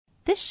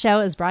This show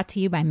is brought to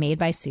you by Made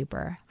by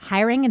Super.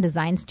 Hiring a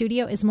design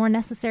studio is more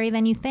necessary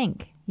than you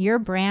think. Your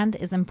brand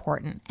is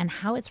important, and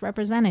how it's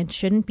represented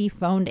shouldn't be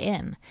phoned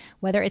in.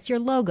 Whether it's your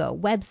logo,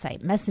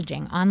 website,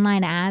 messaging,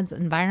 online ads,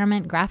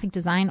 environment, graphic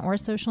design, or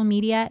social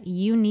media,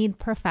 you need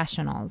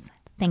professionals,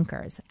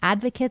 thinkers,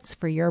 advocates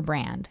for your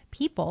brand,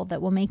 people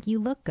that will make you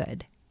look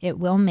good. It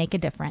will make a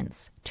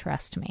difference.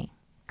 Trust me.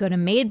 Go to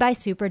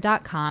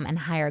madebysuper.com and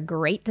hire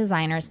great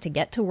designers to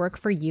get to work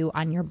for you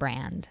on your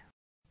brand.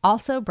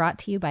 Also brought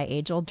to you by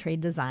Age Old Trade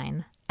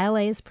Design,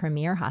 LA's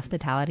premier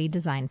hospitality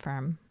design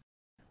firm.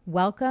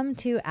 Welcome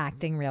to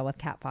Acting Real with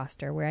Kat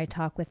Foster, where I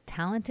talk with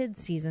talented,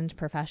 seasoned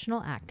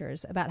professional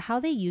actors about how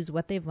they use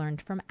what they've learned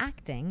from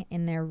acting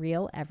in their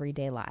real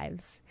everyday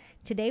lives.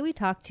 Today we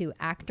talk to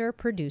actor,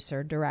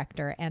 producer,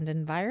 director, and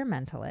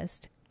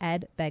environmentalist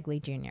Ed Begley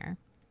Jr.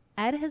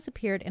 Ed has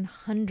appeared in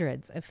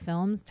hundreds of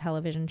films,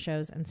 television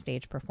shows, and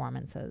stage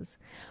performances.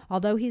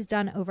 Although he's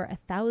done over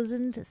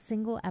 1,000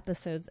 single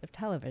episodes of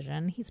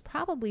television, he's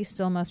probably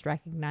still most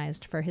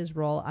recognized for his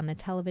role on the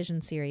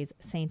television series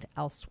Saint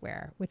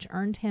Elsewhere, which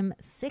earned him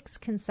 6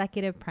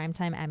 consecutive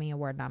Primetime Emmy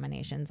Award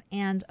nominations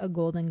and a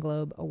Golden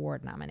Globe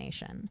Award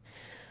nomination.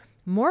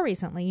 More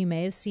recently, you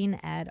may have seen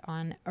Ed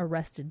on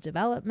Arrested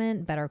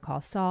Development, Better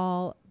Call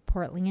Saul,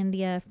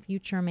 Portlandia,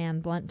 Future Man,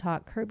 Blunt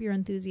Talk, Curb Your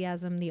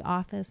Enthusiasm, The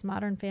Office,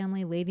 Modern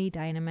Family, Lady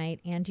Dynamite,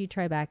 Angie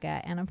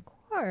Tribeca, and of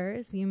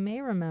course, you may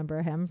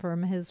remember him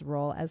from his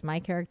role as my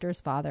character's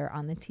father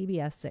on the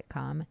TBS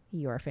sitcom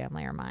Your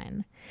Family or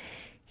Mine.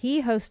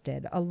 He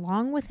hosted,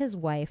 along with his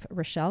wife,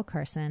 Rochelle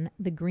Carson,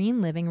 the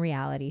Green Living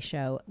reality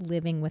show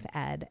Living with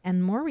Ed,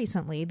 and more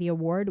recently, the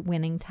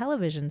award-winning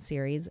television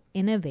series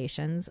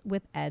Innovations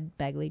with Ed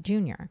Begley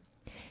Jr.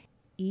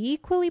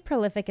 Equally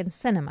prolific in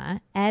cinema,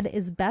 Ed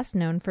is best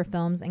known for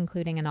films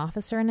including An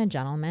Officer and a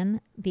Gentleman,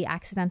 The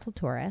Accidental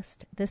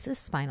Tourist, This is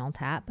Spinal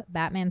Tap,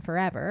 Batman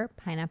Forever,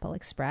 Pineapple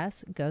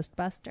Express,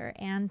 Ghostbuster,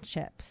 and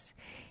Chips.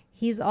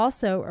 He's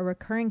also a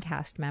recurring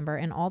cast member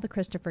in all the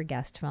Christopher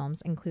Guest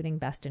films, including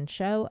Best in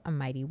Show, A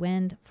Mighty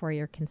Wind, For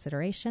Your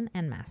Consideration,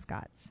 and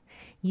Mascots.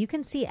 You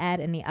can see Ed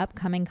in the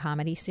upcoming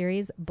comedy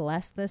series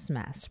Bless This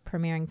Mess,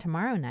 premiering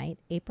tomorrow night,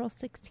 April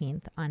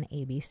 16th on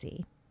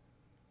ABC.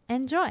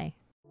 Enjoy!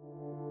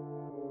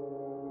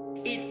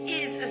 It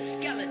is a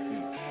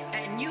skeleton,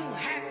 and you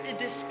have to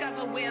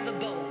discover where the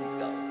bones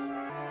go.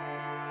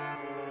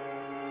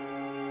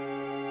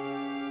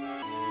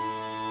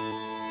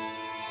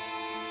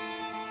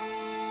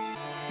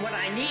 What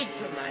I need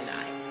for my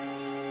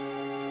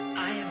life,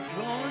 I have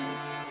drawn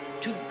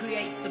to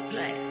create the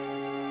play.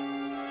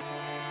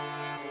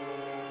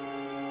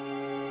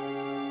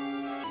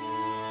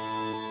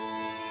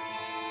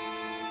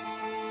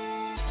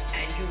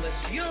 And you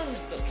must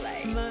use the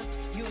play.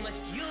 You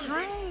must use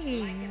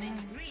it like an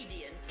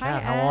ingredient. Kat, Hi,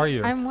 how Ed. are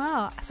you? I'm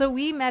well. So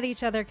we met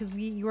each other because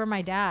you were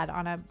my dad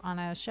on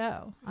a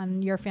show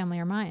on Your Family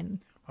or Mine.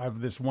 I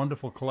have this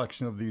wonderful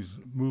collection of these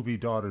movie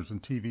daughters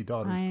and TV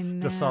daughters. I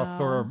know. Just saw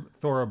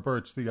Thora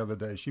Birch the other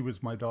day. She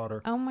was my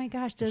daughter. Oh my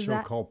gosh! A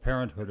show called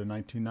Parenthood in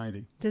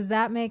 1990. Does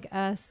that make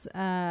us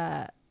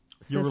sisters?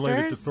 You're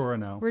related to Thora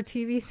now. We're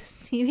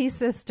TV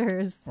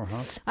sisters.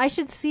 Uh-huh. I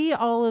should see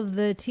all of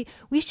the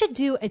we should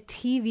do a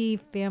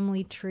TV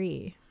family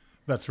tree.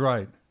 That's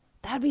right.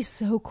 That'd be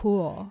so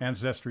cool.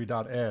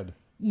 Ancestry.ed.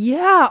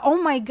 Yeah.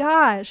 Oh my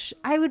gosh.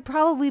 I would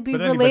probably be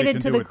But anybody related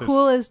can to do the it.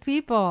 coolest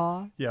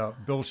people. Yeah,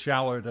 Bill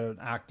Shallard, an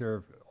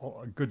actor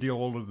a good deal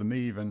older than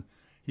me even,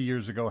 he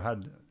years ago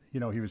had, he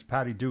was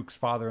Patty Duke's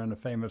father in a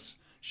famous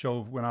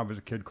show when I was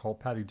a kid called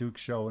Patty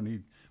Duke's Show, and he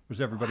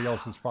was everybody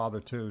else's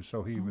father too.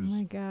 So he was. Oh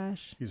my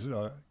gosh. He's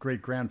a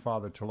great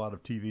grandfather to a lot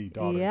of TV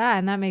daughters. Yeah,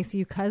 and that makes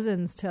you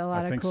cousins to a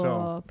lot I of think cool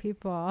so.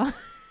 people.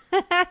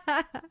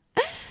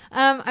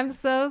 I'm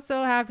so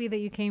happy that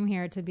you came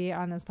here to be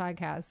on this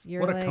podcast.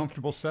 You're What a like,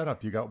 comfortable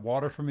setup. You got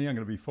water for me. I'm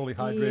going to be fully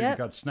hydrated. Yep.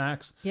 You got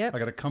snacks. Yep. I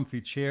got a comfy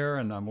chair,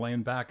 and I'm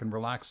laying back and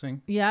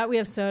relaxing. Yeah, we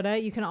have soda.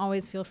 You can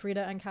always feel free to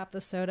uncap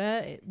the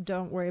soda.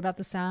 Don't worry about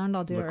the sound.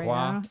 I'll do it right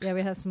LaCroix? now. Yeah,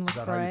 we have some Is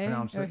that how you LaCroix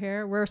pronounce over it?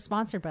 here. We're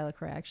sponsored by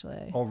LaCroix,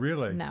 actually. Oh,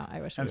 really? No,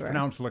 I wish And we it's were.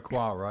 pronounced La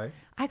Croix, right?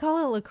 I call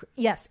it LaCroix.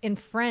 Yes, in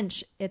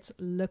French, it's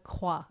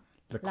LaCroix.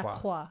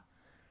 LaCroix.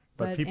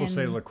 But people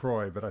say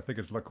LaCroix, but I think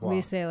it's La Croix.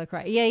 We say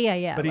LaCroix.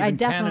 Yeah. But I even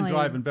definitely... Cannon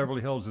Drive in Beverly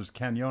Hills is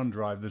Canyon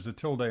Drive. There's a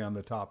tilde on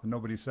the top, and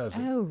nobody says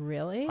it. Oh,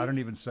 really? I don't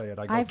even say it.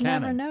 I go I've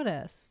Cannon. never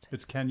noticed.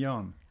 It's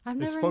Canyon. I've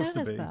It's never supposed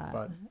noticed to be, that.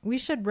 but We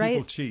should people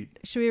write... cheat.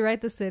 Should we write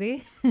the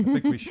city? I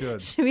think we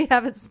should. Should we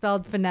have it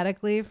spelled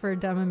phonetically for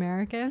dumb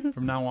Americans?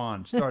 From now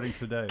on, starting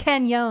today.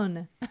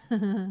 Canyon.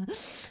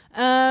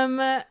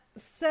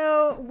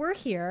 So we're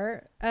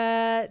here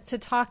to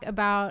talk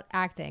about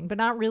acting, but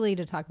not really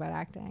to talk about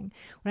acting.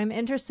 What I'm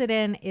interested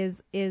in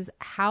is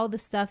how the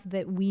stuff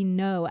that we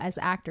know as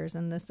actors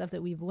and the stuff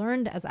that we've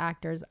learned as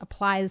actors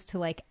applies to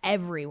like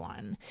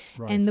everyone.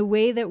 Right. And the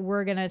way that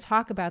we're going to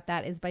talk about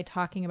that is by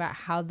talking about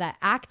how that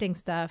acting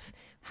stuff,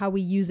 how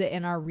we use it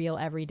in our real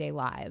everyday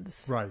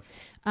lives. Right.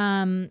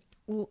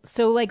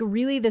 So like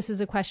really this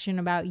is a question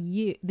about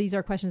you. These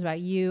are questions about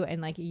you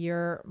and like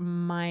your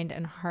mind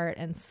and heart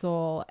and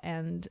soul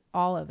and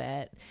all of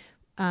it.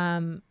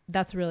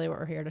 That's really what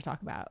we're here to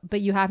talk about.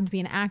 But you happen to be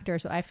an actor,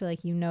 so I feel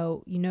like you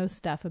know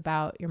stuff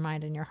about your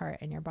mind and your heart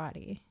and your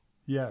body.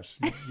 Yes,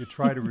 you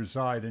try to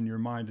reside in your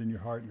mind and your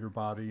heart and your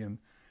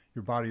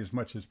body as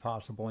much as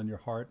possible, and your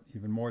heart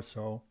even more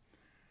so.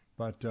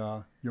 But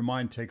your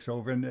mind takes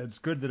over, and it's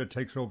good that it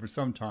takes over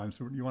sometimes.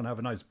 So you want to have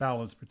a nice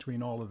balance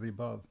between all of the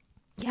above.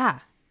 Yeah,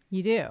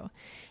 you do.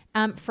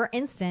 For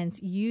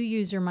instance, you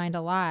use your mind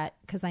a lot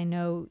because I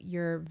know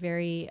you're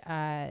very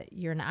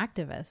you're an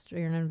activist, or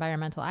you're an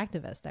environmental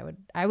activist.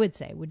 I would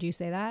say. Would you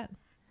say that?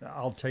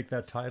 I'll take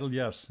that title.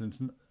 Yes, since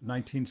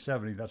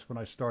 1970, that's when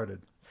I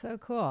started. So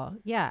cool.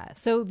 Yeah.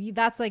 So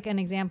that's like an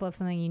example of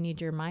something you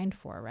need your mind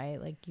for, right?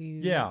 Like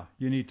you. Yeah,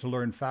 you need to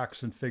learn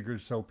facts and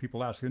figures. So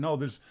people ask you, no,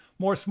 there's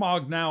more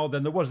smog now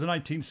than there was in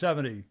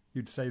 1970.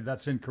 You'd say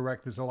that's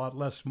incorrect. There's a lot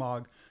less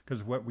smog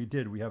because of what we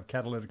did. We have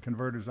catalytic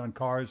converters on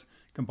cars,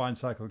 combined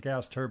cycle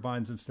gas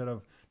turbines instead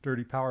of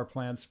dirty power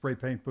plants, spray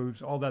paint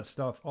booths, all that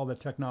stuff, all that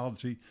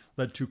technology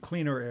led to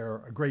cleaner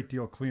air, a great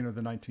deal cleaner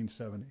than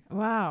 1970.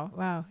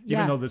 Wow. Yeah.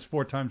 Even though there's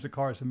 4 times the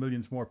cars and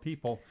millions more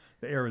people,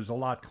 the air is a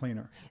lot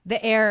cleaner.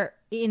 The air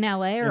in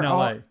LA or in LA.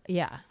 all?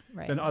 Yeah,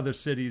 right. Then other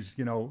cities,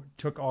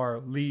 took our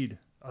lead,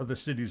 other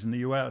cities in the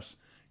U.S.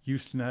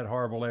 Houston had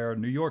horrible air.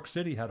 New York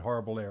City had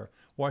horrible air.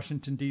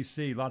 Washington,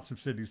 D.C., lots of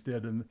cities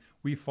did. And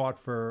we fought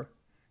for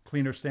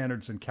cleaner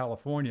standards in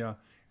California,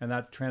 and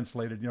that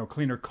translated,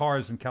 cleaner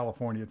cars in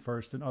California at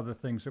first and other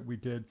things that we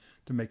did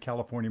to make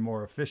California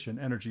more efficient,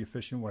 energy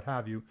efficient, what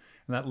have you.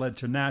 And that led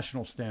to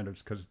national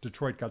standards because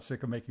Detroit got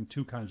sick of making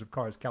 2 kinds of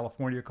cars,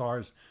 California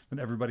cars and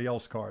everybody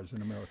else cars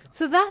in America.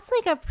 So that's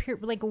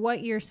like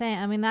what you're saying.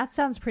 I mean, that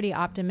sounds pretty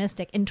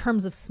optimistic in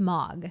terms of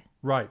smog.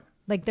 Right.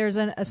 Like there's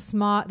the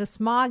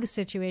smog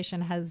situation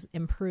has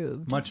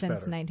improved much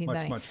since better.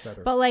 1970. Much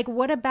better. But like,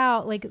 what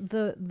about like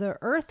the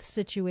Earth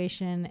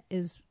situation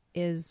is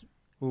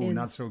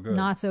not so good.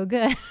 Not so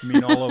good. I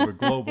mean, all over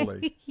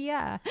globally.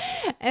 Yeah.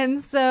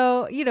 And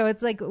so,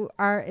 it's like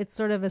it's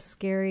sort of a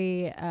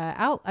scary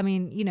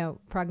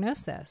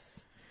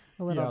prognosis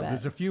a little bit.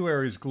 There's a few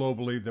areas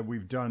globally that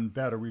we've done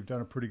better. We've done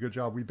a pretty good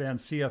job. We banned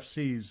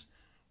CFCs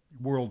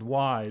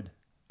worldwide.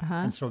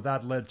 And so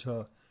that led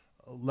to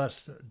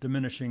less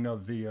diminishing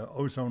of the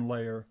ozone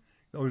layer.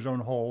 The ozone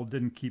hole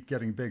didn't keep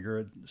getting bigger.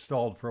 It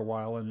stalled for a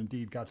while and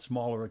indeed got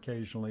smaller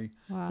occasionally.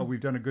 Wow. But we've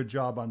done a good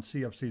job on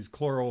CFCs,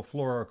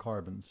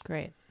 chlorofluorocarbons.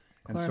 Great.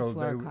 And so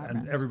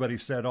and everybody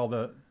said, all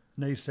the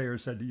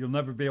naysayers said, you'll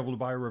never be able to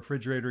buy a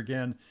refrigerator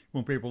again. You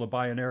won't be able to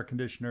buy an air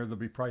conditioner. They'll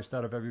be priced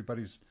out of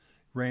everybody's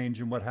range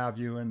and what have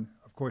you. And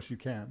of course you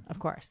can. Of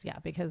course, yeah,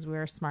 because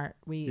we're smart.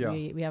 We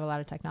have a lot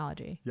of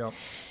technology. Yep.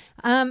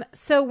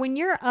 So when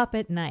you're up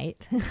at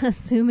night,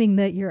 assuming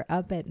that you're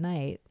up at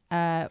night,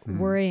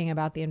 worrying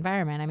about the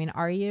environment, I mean,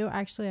 are you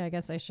actually? I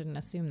guess I shouldn't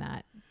assume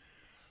that.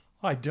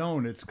 I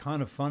don't. It's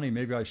kind of funny.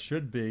 Maybe I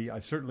should be. I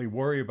certainly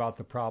worry about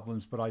the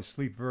problems, but I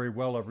sleep very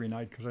well every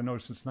night because I know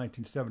since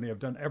 1970 I've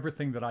done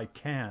everything that I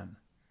can.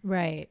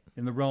 Right.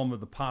 In the realm of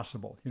the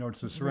possible.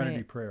 It's a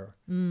serenity prayer.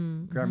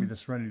 Grant me the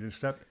serenity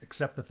to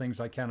accept the things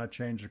I cannot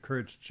change, the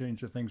courage to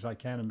change the things I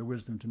can, and the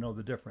wisdom to know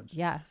the difference.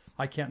 Yes.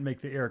 I can't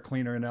make the air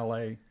cleaner in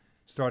L.A.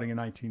 starting in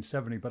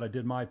 1970, but I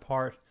did my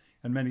part,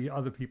 and many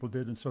other people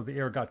did, and so the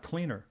air got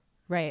cleaner.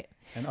 Right.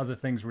 And other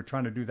things, we're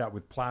trying to do that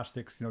with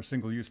plastics,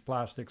 single-use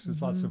plastics.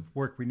 There's lots of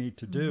work we need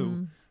to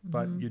do,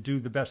 but you do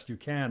the best you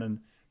can,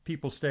 and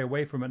people stay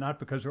away from it, not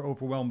because they're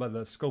overwhelmed by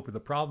the scope of the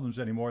problems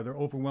anymore. They're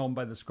overwhelmed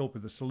by the scope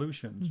of the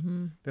solutions.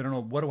 They don't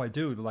know, what do I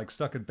do? They're like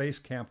stuck at base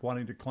camp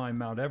wanting to climb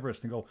Mount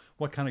Everest and go,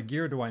 what kind of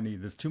gear do I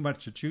need? There's too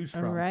much to choose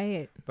from.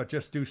 Right. But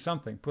just do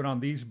something. Put on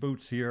these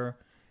boots here,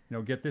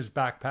 get this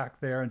backpack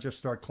there and just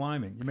start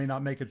climbing. You may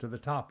not make it to the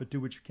top, but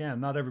do what you can.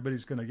 Not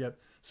everybody's going to get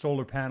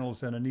solar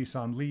panels and a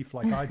Nissan Leaf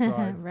like I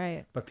drive.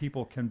 Right. But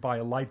people can buy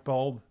a light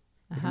bulb.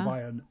 They can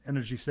buy an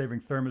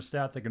energy-saving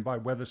thermostat. They can buy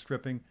weather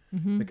stripping.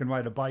 They can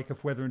ride a bike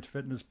if weather and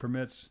fitness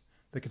permits.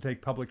 They can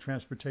take public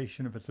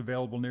transportation if it's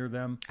available near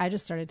them. I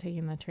just started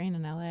taking the train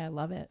in LA. I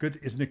love it. Good.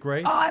 Isn't it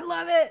great? Oh, I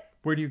love it.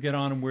 Where do you get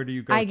on and where do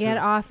you go I get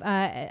off.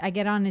 I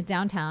get on at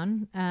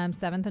downtown,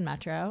 7th and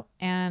Metro,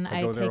 and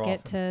I take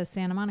it to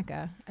Santa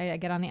Monica. I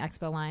get on the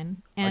Expo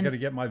line. And I got to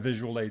get my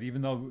visual aid,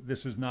 even though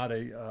this is not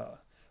a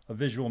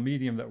visual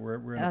medium that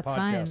we're in a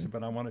podcast, fine.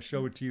 But I want to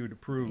show it to you to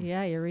prove.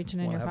 Yeah, you're reaching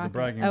in your have pocket. the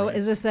bragging Oh,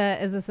 rights. is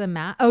this a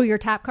map? Oh, your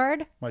tap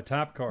card? My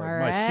tap card, All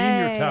my right.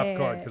 senior tap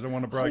card, because I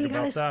want to brag you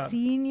about got a that.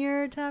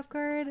 Senior tap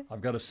card? I've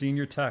got a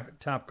senior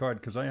tap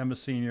card because I am a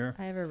senior.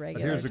 I have a But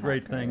regular. here's the tap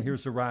great card. thing.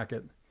 Here's the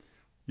racket.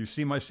 You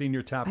see my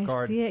senior tap I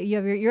card? see it.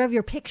 You have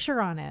your picture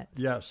on it.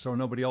 Yes, so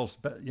nobody else,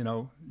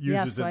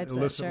 uses it swipes it,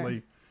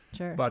 illicitly.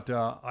 Sure. But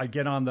I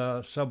get on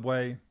the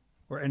subway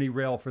or any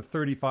rail for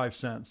 35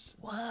 cents.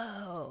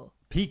 Whoa.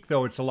 Peak,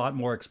 though, it's a lot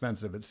more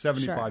expensive. It's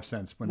 75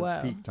 cents when Whoa.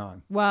 it's peak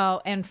time.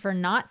 Well, and for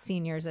not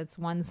seniors, it's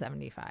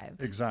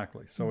 $1.75.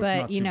 Exactly. So it's But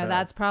not too bad.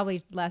 that's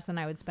probably less than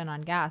I would spend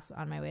on gas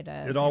on my way to.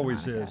 It Santa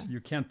always Monica. is. You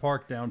can't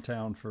park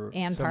downtown for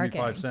And 75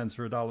 parking. cents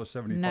or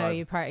 $1.75. No,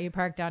 you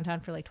park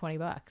downtown for like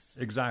 $20.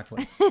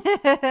 Exactly.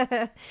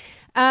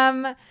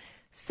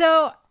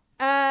 So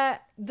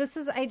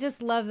I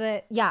just love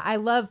that. Yeah, I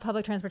love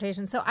public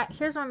transportation. So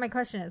here's what my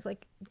question is: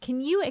 like,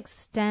 can you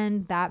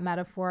extend that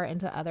metaphor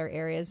into other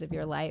areas of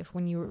your life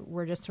when you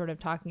were just sort of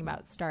talking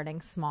about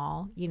starting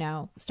small?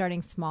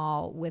 Starting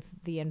small with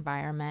the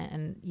environment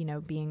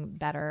and being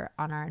better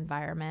on our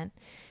environment.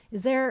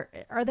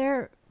 Are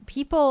there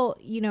people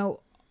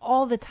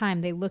all the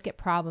time they look at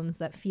problems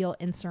that feel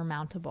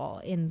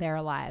insurmountable in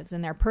their lives,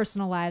 in their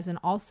personal lives, and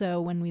also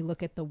when we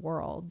look at the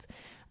world?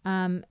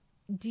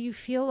 Do you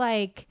feel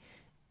like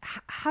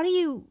how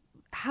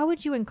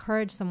would you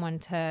encourage someone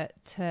to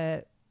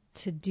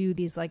do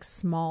these like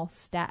small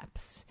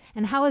steps?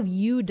 And how have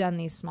you done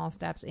these small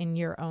steps in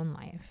your own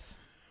life?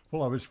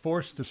 Well, I was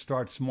forced to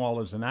start small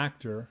as an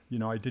actor.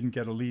 I didn't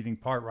get a leading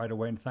part right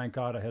away, and thank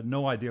God I had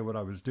no idea what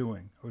I was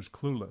doing. I was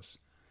clueless.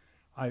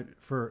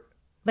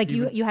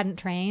 You hadn't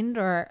trained,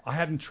 or I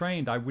hadn't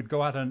trained. I would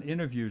go out on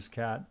interviews,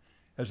 Kat,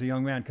 as a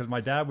young man, because my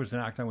dad was an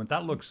actor. I went,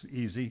 that looks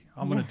easy.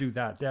 I'm going to do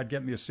that. Dad,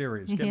 get me a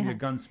series. Get me a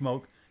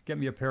Gunsmoke. Get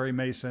me a Perry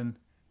Mason.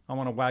 I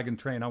want a Wagon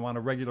Train. I want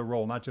a regular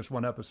role, not just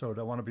one episode.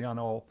 I want to be on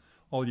all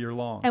year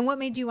long. And what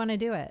made you want to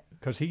do it?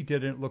 Because he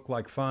didn't look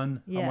like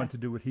fun. Yeah. I wanted to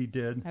do what he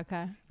did.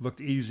 Okay.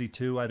 Looked easy,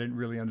 too. I didn't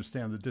really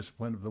understand the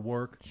discipline of the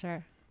work.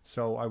 Sure.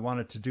 So I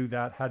wanted to do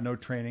that, had no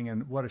training,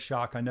 and what a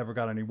shock, I never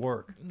got any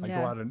work. I go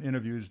out on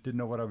interviews, didn't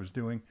know what I was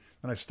doing.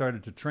 And I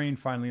started to train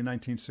finally in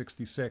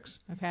 1966.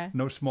 Okay.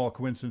 No small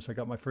coincidence, I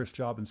got my first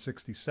job in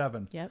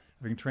 67. Yep.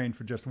 Having trained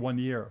for just 1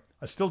 year.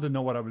 I still didn't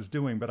know what I was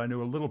doing, but I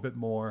knew a little bit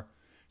more.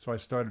 So I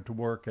started to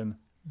work and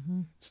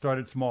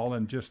started small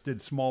and just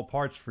did small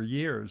parts for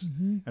years.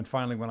 And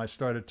finally, when I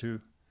started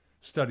to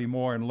study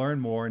more and learn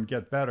more and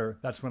get better,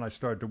 that's when I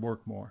started to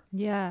work more.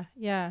 Yeah.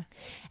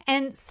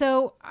 And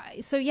so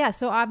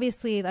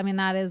obviously, I mean,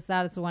 that is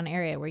one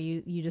area where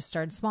you just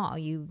started small.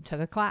 You took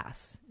a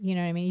class, you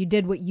know what I mean? You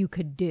did what you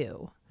could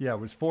do. Yeah, it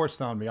was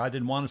forced on me. I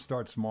didn't want to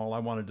start small. I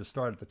wanted to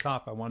start at the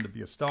top. I wanted to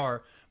be a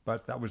star,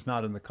 but that was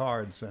not in the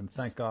cards, and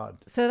thank God.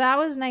 So that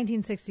was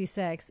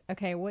 1966.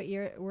 Okay, what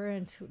year? We're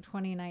in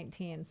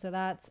 2019. So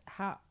that's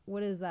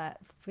what is that?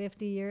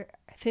 50 years?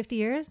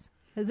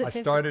 Is it 50?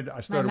 I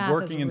started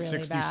working in really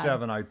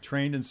 67. I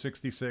trained in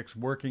 66,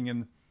 working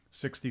in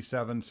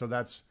 67. So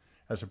that's,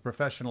 as a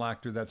professional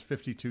actor, that's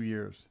 52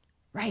 years.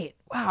 Right.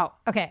 Wow.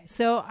 Okay.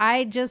 So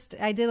I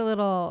did a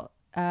little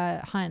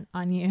hunt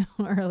on you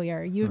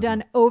earlier. You've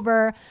done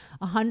over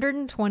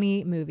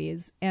 120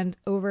 movies and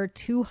over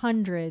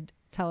 200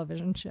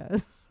 television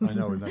shows. I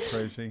know, isn't that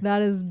crazy?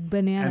 That is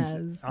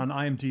bananas. And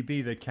on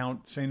IMDb, they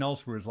count St.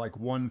 Elsewhere as like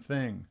one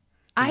thing.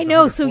 I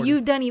know. So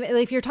you've done, even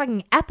if you're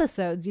talking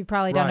episodes, you've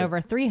probably done over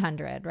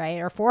 300, right?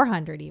 Or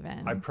 400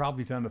 even. I've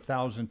probably done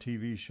 1,000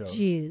 TV shows.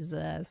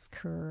 Jesus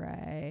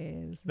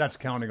Christ. That's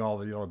counting all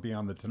the, be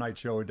on the Tonight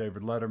Show or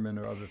David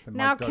Letterman or other things.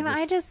 Now, can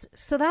I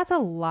so that's a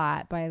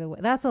lot, by the way.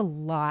 That's a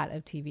lot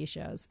of TV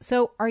shows.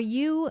 So do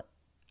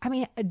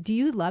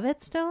you love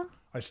it still?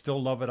 I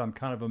still love it. I'm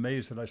kind of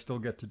amazed that I still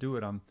get to do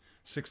it. I'm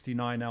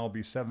 69 now. I'll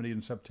be 70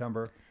 in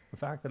September. The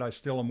fact that I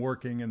still am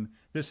working in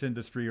this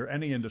industry or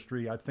any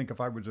industry, I think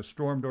if I was a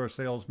storm door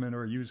salesman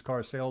or a used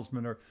car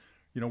salesman or,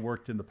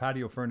 worked in the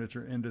patio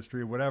furniture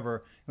industry or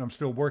whatever, and I'm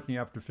still working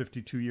after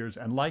 52 years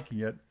and liking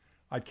it,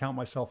 I'd count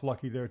myself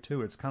lucky there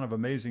too. It's kind of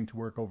amazing to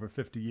work over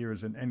 50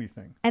 years in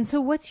anything. And so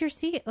what's your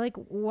secret? Like,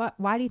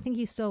 why do you think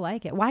you still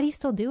like it? Why do you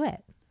still do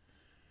it?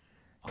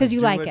 Because you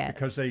like it.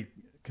 Because they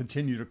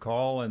continue to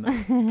call and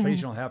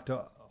occasionally have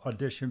to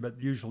audition, but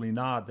usually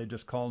not. They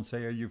just call and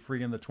say, are you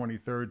free on the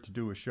 23rd to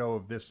do a show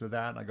of this or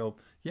that? And I go,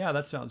 yeah,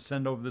 that sounds,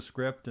 send over the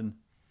script. And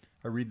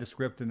I read the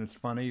script and it's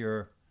funny,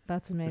 or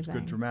that's amazing. It's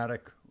good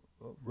dramatic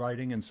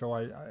writing. And so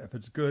if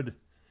it's good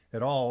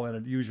at all, and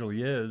it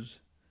usually is,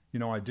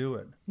 I do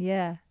it.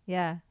 Yeah.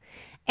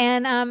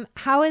 And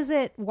how is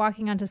it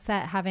walking onto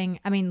set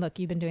look,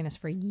 you've been doing this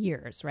for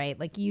years, right?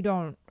 Like you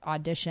don't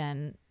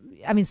audition.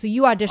 So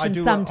you audition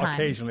sometimes.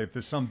 Occasionally. If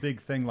there's some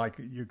big thing, like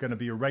you're going to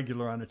be a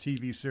regular on a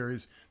TV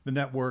series, the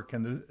network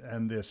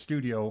and the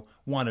studio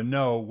want to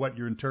know what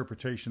your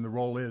interpretation of the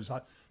role is.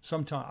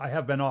 Sometimes I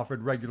have been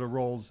offered regular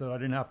roles that I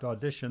didn't have to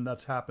audition.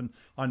 That's happened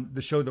on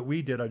the show that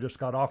we did. I just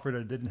got offered.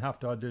 I didn't have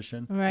to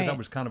audition. Right. That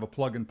was kind of a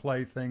plug and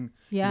play thing.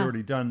 Yeah. You'd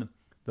already done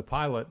the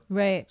pilot.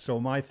 Right. So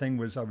my thing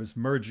was I was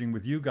merging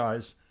with you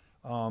guys,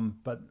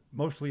 but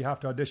mostly you have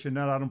to audition,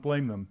 and I don't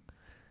blame them.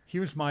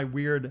 Here's my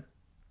weird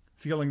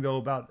feeling, though,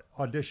 about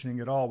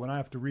auditioning at all. When I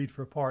have to read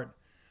for a part,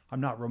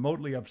 I'm not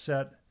remotely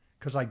upset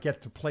because I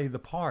get to play the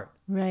part.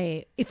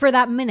 Right. For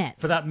that minute.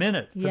 For that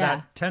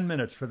 10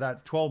 minutes, for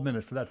that 12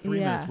 minutes, for that 3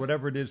 minutes,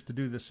 whatever it is to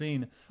do the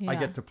scene, I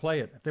get to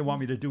play it. If they want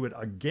me to do it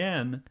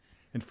again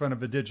in front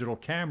of a digital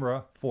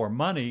camera for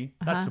money,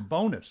 that's a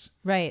bonus.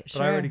 Right,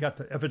 but I already got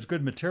to, if it's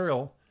good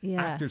material,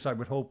 Yeah. Actors, I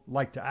would hope,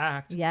 like to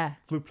act. Yeah.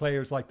 Flute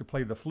players like to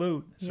play the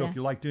flute. So Yeah. if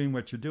you like doing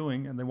what you're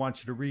doing and they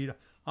want you to read,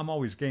 I'm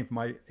always game for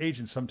my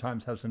agent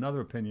sometimes has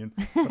another opinion,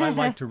 but I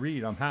like to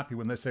read. I'm happy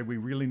when they say we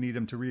really need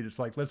him to read. It's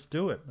like, let's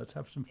do it. Let's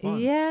have some fun.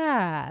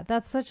 Yeah,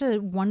 that's such a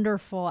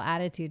wonderful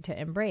attitude to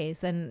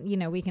embrace. And, you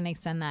know, we can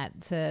extend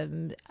that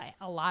to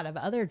a lot of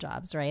other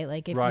jobs, right?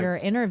 Like if Right. you're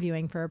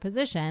interviewing for a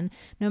position,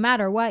 no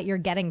matter what, you're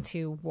getting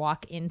to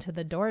walk into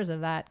the doors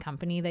of that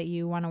company that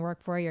you want to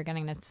work for. You're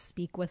getting to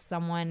speak with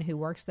someone who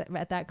works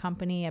at that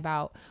company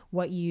about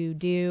what you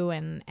do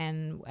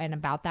and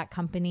about that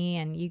company.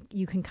 And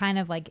you can kind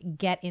of like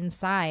get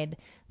inside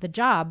the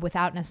job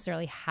without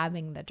necessarily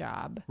having the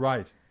job.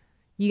 Right.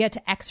 You get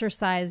to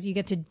exercise, you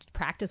get to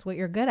practice what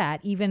you're good at,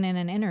 even in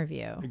an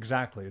interview.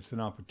 Exactly. It's an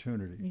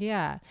opportunity.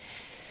 Yeah.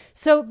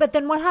 So, but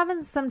then what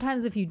happens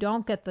sometimes if you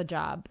don't get the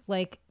job?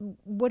 Like,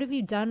 what have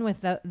you done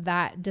with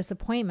that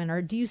disappointment?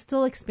 Or do you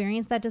still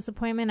experience that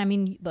disappointment? I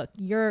mean, look,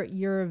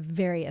 you're a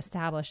very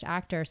established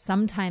actor.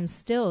 Sometimes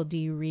still do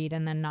you read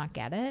and then not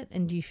get it?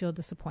 And do you feel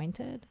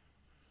disappointed?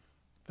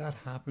 That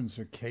happens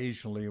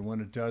occasionally. And when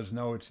it does,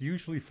 no, it's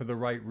usually for the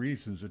right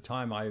reasons.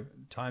 Times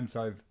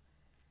I've,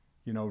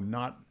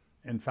 not.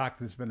 In fact,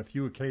 there's been a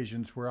few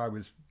occasions where I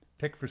was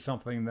picked for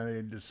something and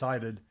they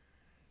decided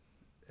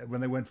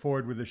when they went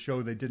forward with the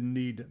show, they didn't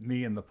need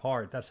me in the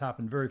part. That's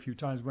happened very few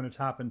times. When it's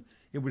happened,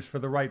 it was for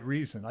the right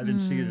reason. I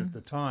didn't see it at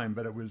the time,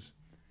 but it was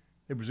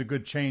a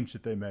good change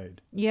that they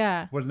made.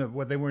 Yeah.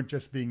 They weren't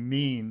just being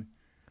mean.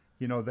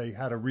 They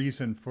had a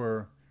reason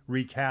for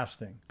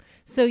recasting.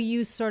 So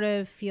you sort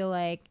of feel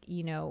like,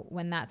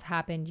 when that's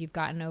happened, you've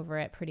gotten over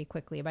it pretty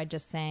quickly by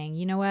just saying,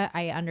 you know what,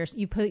 I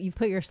understand. You've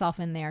put yourself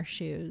in their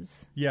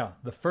shoes. Yeah.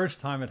 The first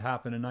time it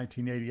happened in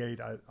 1988,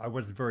 I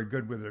wasn't very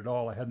good with it at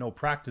all. I had no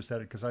practice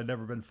at it because I'd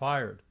never been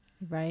fired.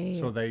 Right.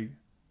 So they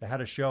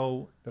had a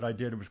show that I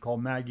did. It was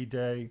called Maggie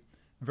Day.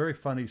 A very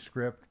funny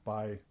script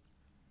by,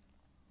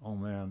 oh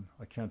man,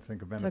 I can't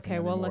think of anything It's okay.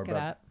 anymore, We'll look it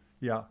up.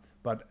 Yeah.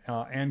 But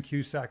Ann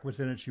Cusack was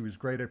in it. She was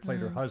great. I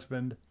played her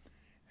husband.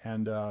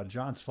 And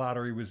John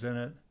Slattery was in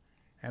it,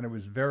 and it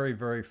was very,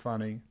 very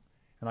funny.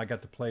 And I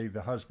got to play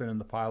the husband in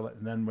the pilot.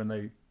 And then when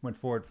they went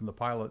forward from the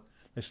pilot,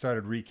 they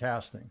started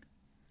recasting.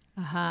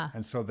 Uh-huh.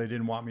 And so they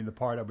didn't want me in the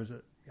part.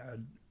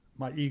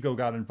 My ego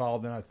got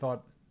involved, and I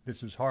thought,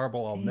 this is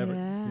horrible. I'll never,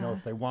 Yeah.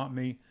 if they want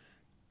me,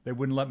 they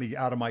wouldn't let me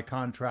out of my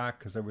contract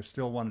because they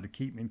still wanted to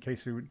keep me in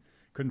case they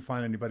couldn't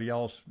find anybody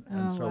else.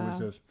 And Oh, so it was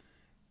wow. this.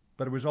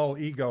 But it was all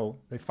ego.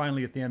 They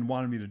finally at the end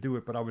wanted me to do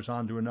it, but I was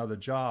on to another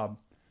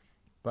job.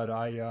 But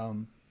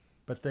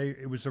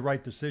it was the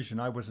right decision.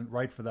 I wasn't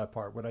right for that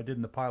part. What I did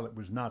in the pilot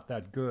was not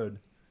that good,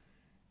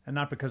 and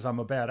not because I'm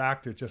a bad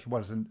actor. It just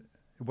wasn't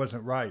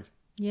right.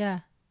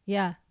 Yeah.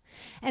 Yeah.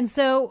 And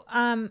so,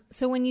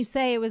 so when you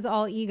say it was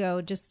all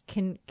ego, just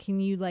can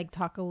you like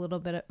talk a little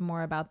bit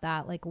more about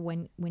that? Like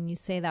when you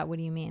say that, what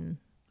do you mean?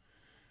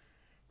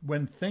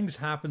 When things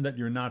happen that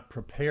you're not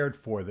prepared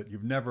for, that you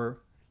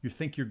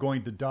think you're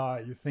going to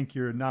die, you think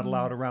you're not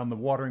allowed around the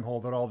watering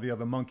hole, that all the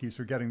other monkeys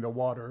are getting the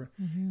water,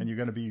 and you're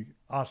going to be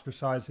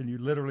ostracized, and you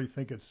literally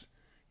think it's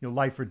your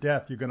life or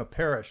death. You're going to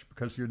perish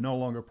because you're no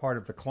longer part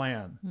of the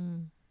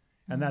clan.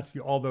 And that's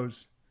all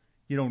those,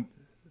 you don't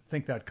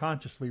think that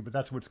consciously, but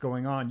that's what's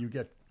going on. You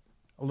get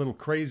a little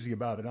crazy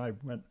about it. I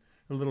went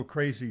a little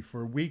crazy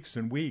for weeks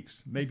and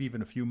weeks, maybe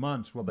even a few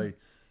months, while they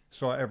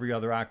saw every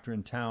other actor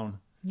in town,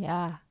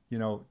 Yeah.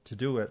 to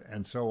do it.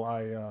 And so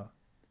I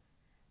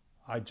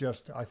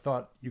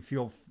thought you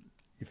feel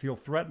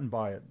threatened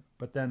by it.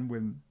 But then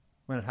when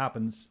it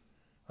happens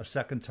a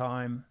second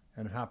time,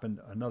 and it happened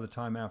another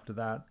time after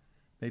that,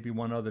 maybe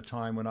one other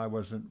time when I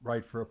wasn't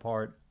right for a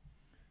part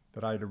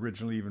that I'd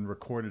originally even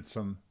recorded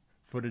some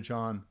footage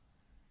on.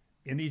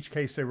 In each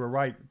case, they were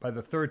right. By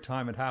the third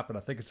time it happened,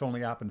 I think it's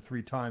only happened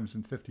 3 times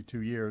in 52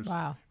 years.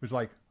 Wow. It was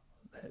like,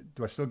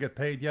 do I still get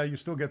paid? Yeah, you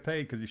still get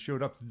paid because you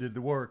showed up and did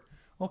the work.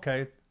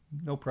 Okay,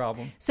 no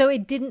problem. So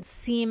it didn't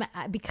seem,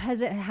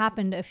 because it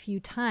happened a few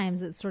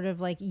times, it's sort of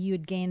like you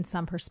had gained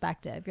some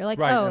perspective. You're like,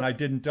 Right, oh, and I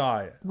didn't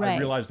die. Right. I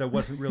realized I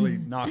wasn't really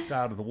knocked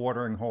out of the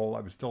watering hole.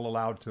 I was still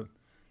allowed to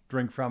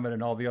drink from it,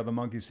 and all the other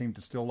monkeys seemed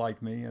to still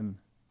like me.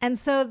 And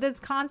so this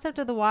concept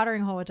of the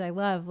watering hole, which I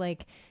love,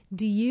 like,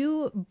 do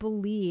you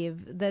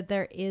believe that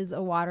there is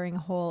a watering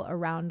hole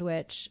around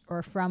which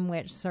or from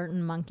which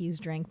certain monkeys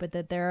drink, but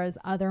that there is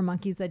other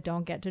monkeys that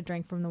don't get to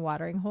drink from the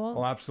watering hole?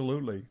 Oh,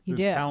 absolutely. You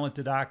There's do.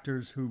 talented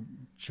actors who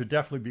should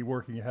definitely be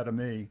working ahead of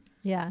me.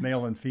 Yeah.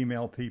 Male and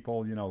female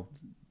people,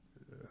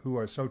 who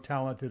are so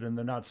talented and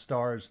they're not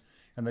stars,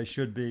 and they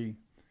should be.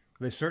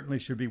 They certainly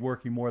should be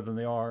working more than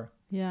they are.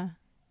 Yeah.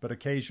 But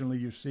occasionally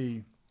you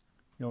see,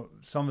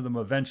 some of them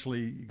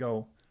eventually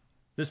go,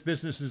 this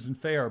business isn't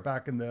fair.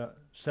 Back in the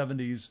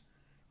 70s,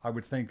 I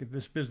would think,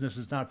 this business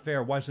is not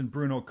fair. Why isn't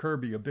Bruno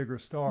Kirby a bigger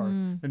star?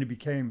 Then he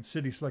became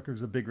City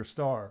Slickers, a bigger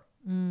star.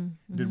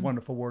 Did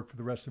wonderful work for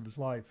the rest of his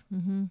life.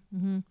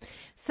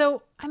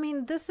 So, I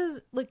mean, this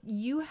is, look,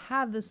 you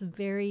have this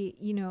very,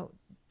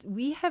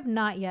 we have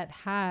not yet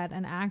had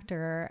an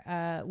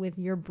actor with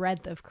your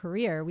breadth of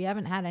career. We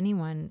haven't had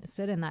anyone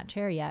sit in that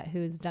chair yet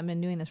who's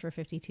been doing this for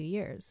 52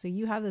 years. So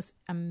you have this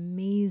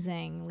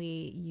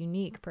amazingly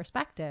unique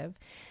perspective.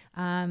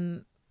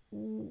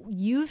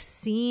 You've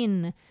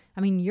seen,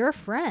 I mean, your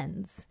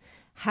friends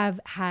have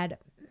had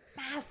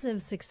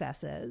massive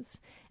successes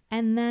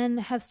and then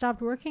have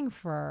stopped working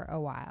for a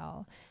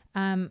while.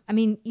 I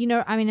mean,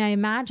 I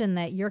imagine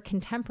that your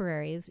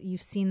contemporaries,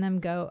 you've seen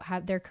them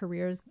have their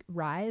careers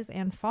rise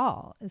and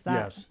fall. Is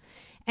that?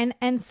 Yes.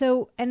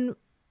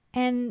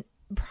 And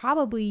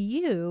probably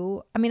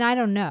you, I mean, I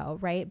don't know,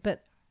 right?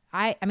 But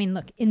I mean,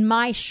 look, in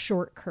my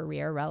short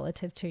career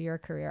relative to your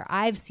career,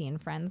 I've seen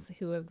friends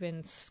who have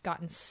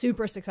gotten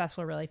super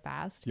successful really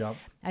fast. Yep.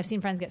 I've seen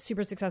friends get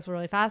super successful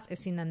really fast. I've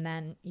seen them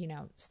then,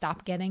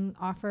 stop getting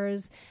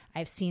offers.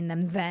 I've seen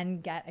them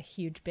then get a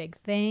huge big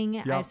thing.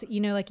 Yep.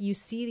 Like you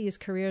see these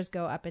careers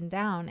go up and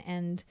down.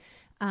 And,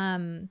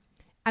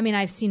 I mean,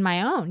 I've seen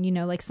my own,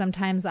 like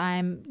sometimes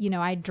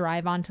I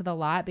drive onto the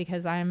lot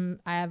because I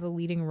have a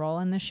leading role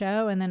in the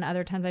show. And then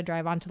other times I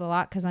drive onto the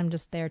lot because I'm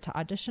just there to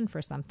audition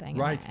for something.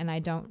 Right. And I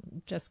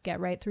don't just get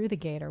right through the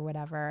gate or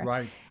whatever.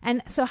 Right.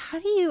 And so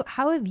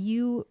how have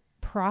you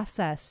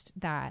processed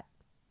that?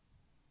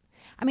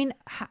 I mean,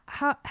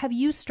 how have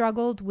you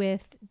struggled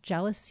with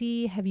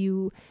jealousy? Have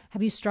you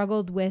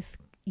struggled with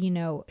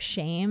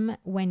shame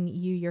when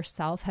you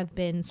yourself have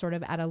been sort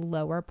of at a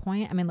lower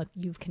point? I mean, look,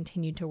 you've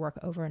continued to work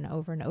over and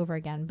over and over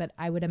again, but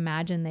I would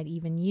imagine that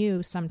even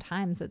you,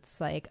 sometimes it's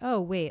like, oh,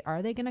 wait,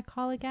 are they going to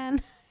call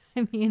again?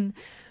 I mean,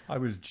 I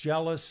was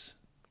jealous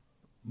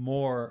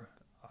more.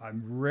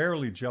 I'm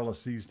rarely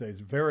jealous these days.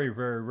 Very,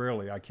 very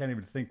rarely. I can't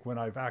even think when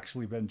I've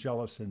actually been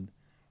jealous in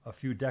a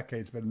few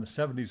decades, but in the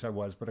 70s I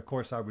was. But of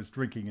course I was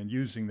drinking and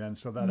using then,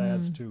 so that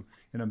adds to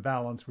an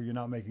imbalance where you're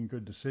not making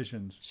good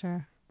decisions.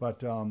 Sure.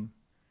 But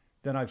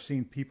then I've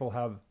seen people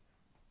have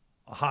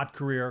a hot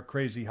career,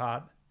 crazy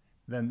hot,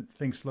 then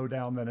things slow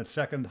down, then a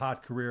second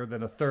hot career,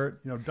 then a third.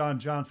 Don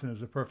Johnson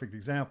is a perfect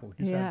example.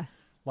 He's had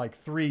like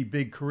 3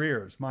 big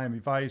careers, Miami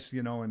Vice,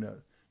 and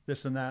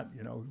this and that,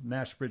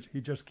 Nash Bridge. He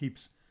just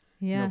keeps,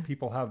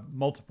 people have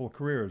multiple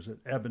careers that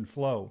ebb and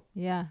flow.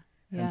 Yeah.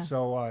 And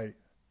so I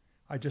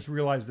just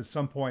realized at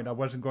some point I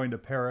wasn't going to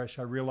perish.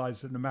 I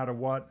realized that no matter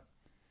what,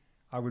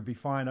 I would be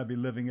fine. I'd be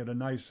living at a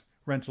nice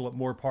rental at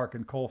Moore Park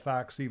in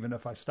Colfax, even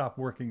if I stopped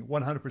working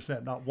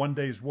 100%, not one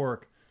day's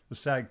work, the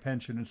SAG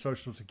pension and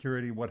Social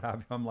Security, what have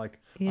you. I'm like,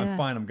 I'm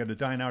fine. I'm going to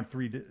dine out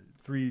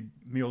three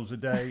meals a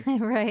day,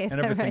 right?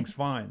 And everything's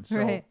fine. So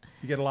right.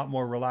 You get a lot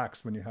more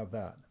relaxed when you have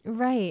that.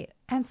 Right.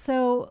 And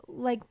so,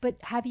 but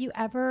have you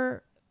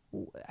ever?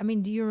 I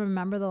mean, do you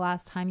remember the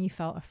last time you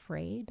felt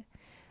afraid?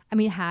 I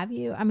mean, have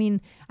you? I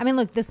mean,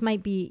 look, this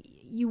might be.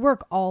 You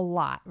work a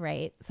lot,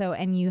 right? So,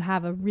 and you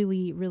have a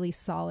really, really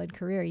solid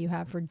career you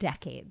have for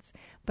decades.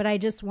 But I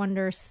just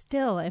wonder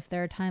still if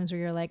there are times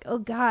where you're like, oh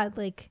God,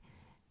 like,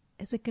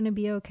 is it going to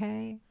be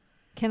okay?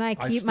 Can I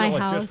keep my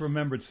house? I just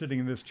remembered sitting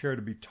in this chair,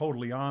 to be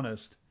totally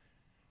honest.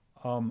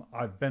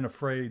 I've been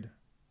afraid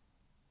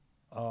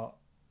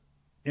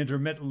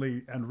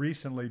intermittently and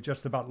recently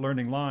just about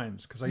learning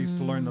lines because I used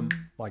to learn them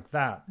like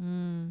that.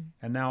 And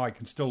now I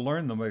can still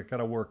learn them. I've got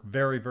to work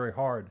very, very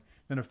hard.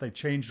 Then if they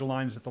change the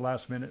lines at the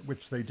last minute,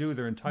 which they do,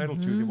 they're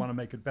entitled to. They want to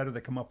make it better.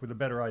 They come up with a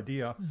better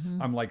idea.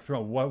 I'm like,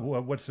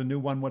 what's the new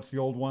one? What's the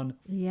old one?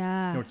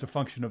 Yeah. It's a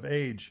function of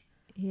age.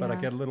 Yeah. But I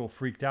get a little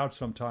freaked out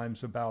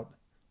sometimes about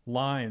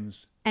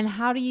lines. And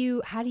how do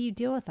you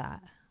deal with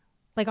that?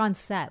 Like on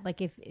set, like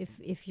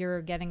if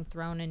you're getting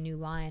thrown a new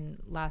line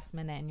last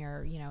minute and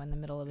you're, in the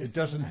middle of a scene. It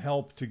doesn't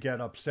help to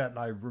get upset.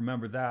 I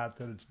remember that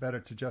it's better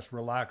to just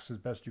relax as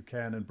best you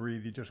can and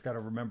breathe. You just got to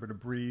remember to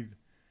breathe.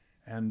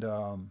 And,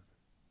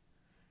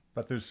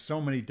 but there's so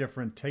many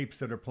different tapes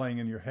that are playing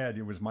in your head.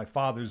 It was my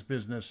father's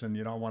business,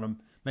 and I want to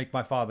make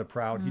my father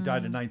proud. He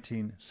died in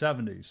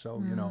 1970,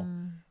 so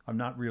I'm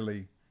not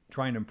really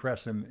trying to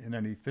impress him in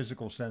any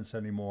physical sense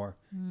anymore.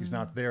 He's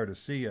not there to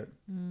see it,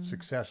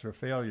 success or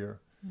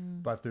failure.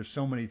 But there's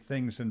so many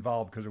things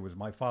involved because it was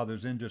my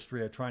father's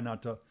industry. I try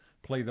not to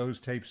play those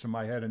tapes in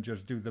my head and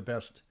just do the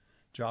best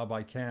job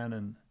I can.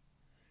 And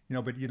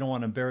but you don't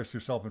want to embarrass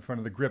yourself in front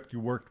of the grip you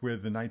worked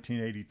with in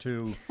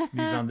 1982.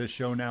 He's on this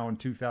show now in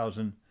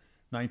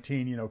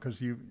 2019,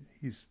 because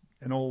he's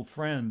an old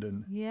friend,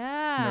 and you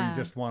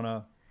just want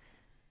to.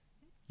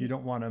 You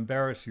don't want to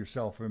embarrass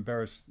yourself or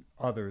embarrass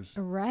others.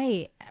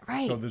 Right.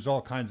 So there's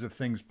all kinds of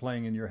things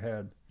playing in your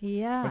head.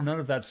 Yeah. But none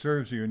of that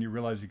serves you, and you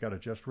realize you got to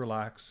just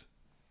relax,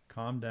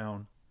 calm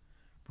down,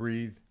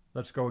 breathe.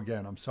 Let's go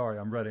again. I'm sorry.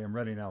 I'm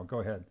ready now. Go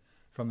ahead.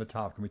 From the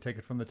top. Can we take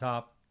it from the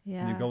top?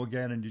 Yeah. And you go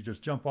again, and you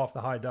just jump off the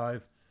high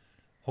dive,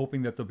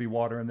 hoping that there'll be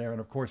water in there, and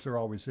of course there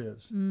always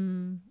is.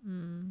 And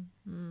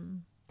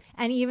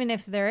even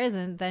if there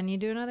isn't, then you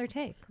do another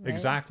take. Right?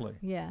 Exactly.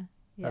 Yeah.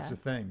 That's the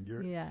thing.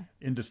 You're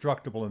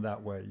indestructible in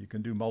that way. You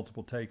can do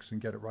multiple takes and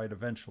get it right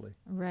eventually.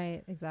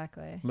 Right,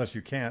 exactly. Unless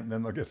you can't,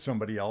 then they'll get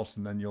somebody else,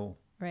 and then you'll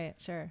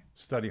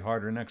study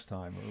harder next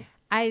time.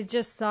 I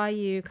just saw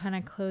you kind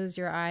of close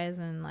your eyes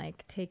and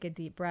like take a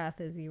deep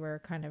breath as you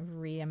were kind of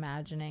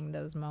reimagining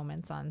those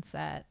moments on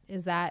set.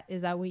 Is that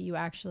what you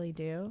actually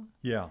do?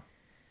 Yeah.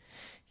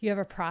 You have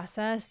a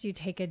process, you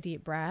take a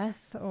deep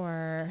breath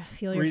or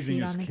feel your Breathing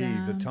feet is on the key.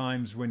 ground? The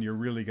times when you're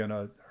really going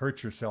to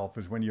hurt yourself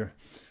is when you're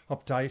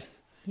uptight,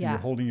 and Yeah. you're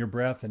holding your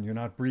breath and you're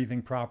not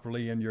breathing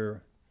properly and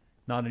you're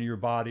not in your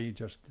body.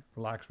 Just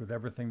relax with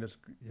everything that's,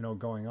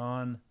 going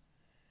on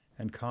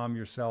and calm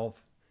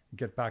yourself.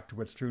 Get back to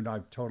what's true. And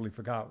I totally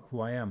forgot who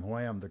I am.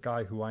 The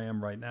guy who I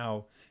am right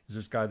now is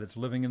this guy that's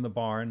living in the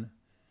barn.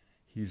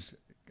 He's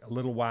a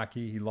little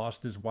wacky. He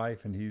lost his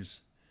wife and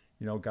he's,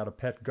 got a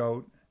pet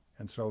goat.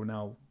 And so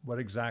now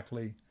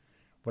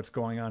what's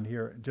going on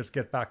here? Just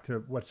get back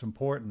to what's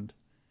important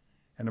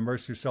and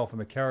immerse yourself in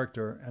the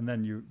character, and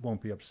then you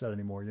won't be upset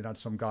anymore. You're not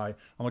some guy.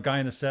 I'm a guy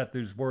in a set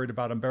who's worried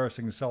about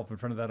embarrassing himself in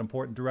front of that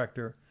important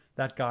director.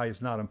 That guy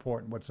is not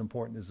important. What's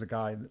important is the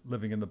guy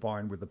living in the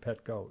barn with the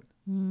pet goat.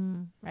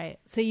 Right.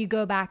 So you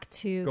go back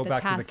to the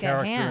task to the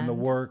character at hand. and the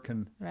work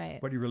and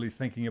Right. what you're really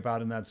thinking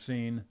about in that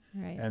scene,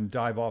 Right. and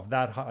dive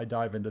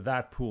into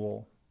that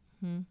pool.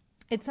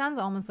 It sounds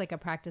almost like a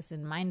practice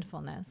in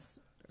mindfulness.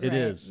 It right?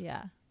 is.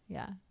 Yeah.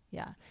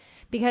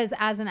 Because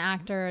as an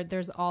actor,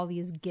 there's all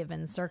these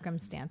given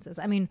circumstances.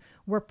 I mean,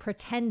 we're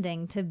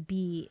pretending to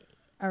be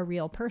a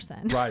real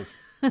person. Right.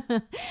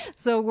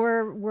 So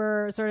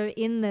we're sort of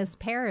in this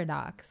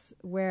paradox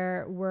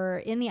where we're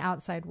in the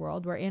outside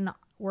world.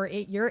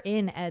 You're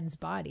in Ed's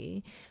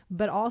body,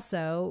 but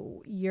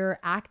also you're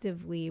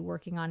actively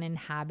working on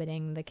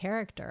inhabiting the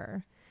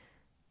character.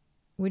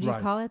 Would you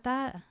Right. call it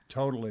that?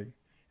 Totally.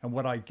 And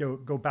what I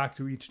go back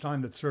to each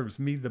time that serves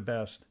me the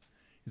best,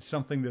 it's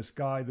something there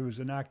was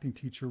an acting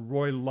teacher,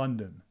 Roy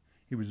London.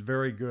 He was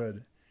very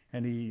good.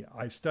 And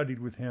I studied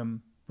with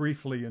him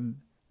briefly in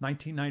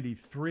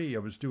 1993. I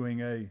was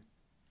doing a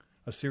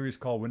series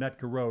called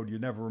Winnetka Road. You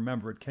never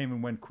remember. It came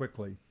and went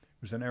quickly.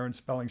 It was an Aaron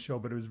Spelling show,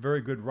 but it was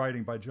very good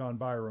writing by John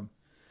Byram.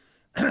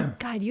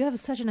 God, you have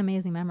such an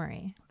amazing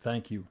memory.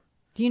 Thank you.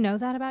 Do you know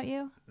that about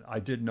you? I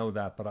did know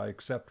that, but I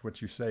accept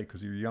what you say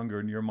because you're younger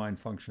and your mind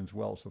functions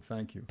well, so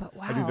thank you. But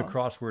I do the wow.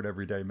 crossword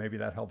every day. Maybe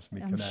that helps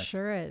me I'm connect.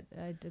 sure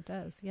it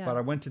does. Yeah. But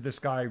I went to this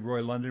guy,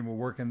 Roy London, we're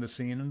working the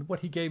scene, and what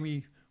he gave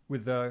me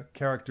with the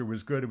character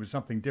was good. It was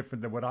something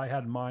different than what I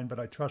had in mind, but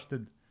I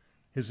trusted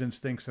his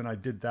instincts, and I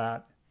did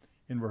that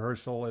in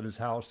rehearsal at his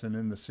house and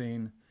in the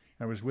scene.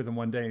 And I was with him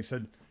one day, and he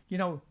said,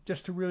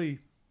 just to really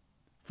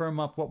firm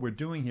up what we're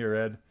doing here,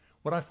 Ed,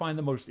 what I find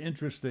the most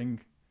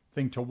interesting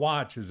thing to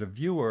watch as a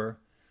viewer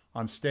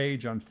on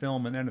stage, on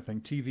film, and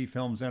anything, TV,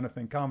 films,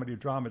 anything, comedy,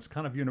 drama, it's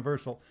kind of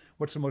universal.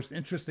 What's the most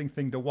interesting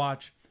thing to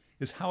watch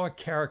is how a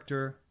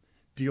character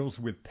deals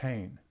with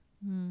pain.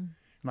 And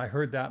I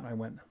heard that and I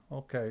went,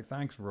 okay,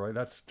 thanks, Roy.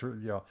 That's true.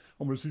 Yeah,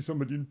 I'm going to see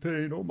somebody in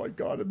pain. Oh, my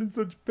God, I'm in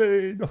such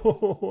pain.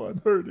 Oh,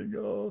 I'm hurting.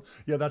 Oh,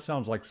 yeah, that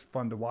sounds like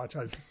fun to watch.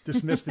 I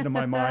dismissed it in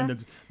my mind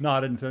and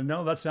nodded and said,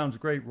 no, that sounds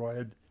great,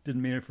 Roy. I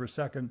didn't mean it for a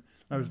second.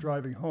 I was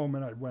driving home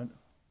and I went,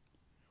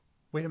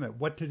 wait a minute,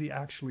 what did he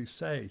actually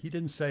say? He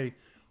didn't say,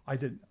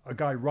 a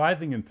guy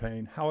writhing in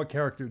pain, how a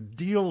character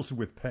deals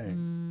with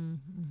pain.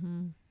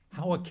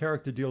 How a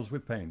character deals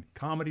with pain.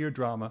 Comedy or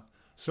drama,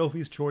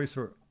 Sophie's Choice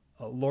or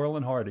Laurel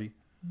and Hardy.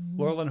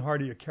 Laurel and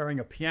Hardy are carrying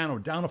a piano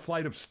down a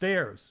flight of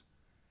stairs,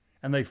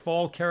 and they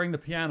fall carrying the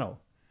piano.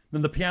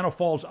 Then the piano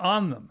falls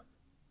on them.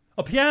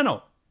 A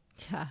piano!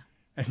 Yeah.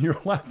 And you're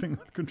laughing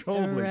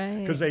uncontrollably Right.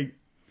 because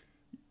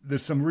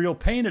there's some real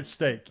pain at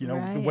stake, the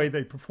Right. way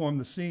they perform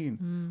the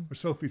scene. Or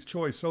Sophie's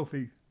Choice,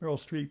 Meryl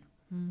Streep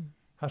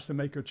has to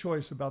make a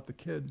choice about the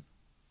kid.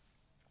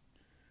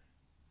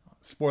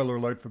 Spoiler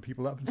alert for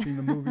people who haven't seen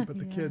the movie, but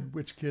Yeah.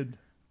 which kid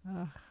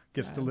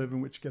gets to live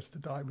and which gets to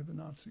die with the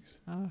Nazis.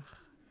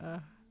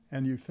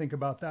 And you think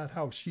about that,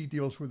 how she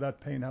deals with that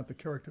pain, how the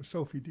character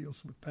Sophie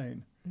deals with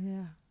pain.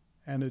 Yeah.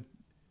 And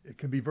it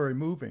can be very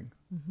moving.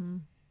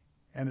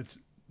 And it's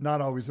not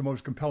always the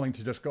most compelling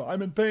to just go,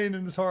 I'm in pain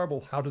and it's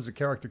horrible. How does a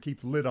character keep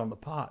the lid on the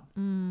pot?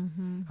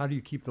 How do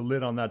you keep the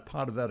lid on that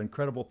pot of that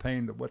incredible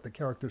pain that what the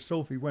character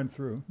Sophie went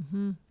through?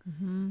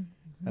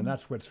 And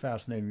that's what's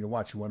fascinating to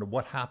watch. You wonder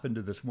what happened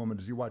to this woman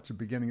as you watch the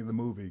beginning of the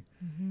movie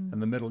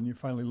and the middle, and you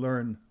finally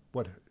learn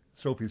what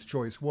Sophie's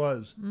Choice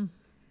was.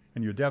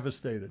 And you're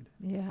devastated.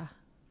 Yeah.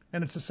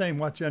 And it's the same.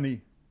 Watch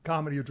any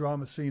comedy or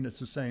drama scene, it's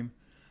the same.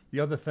 The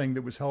other thing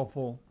that was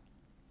helpful,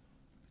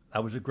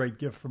 that was a great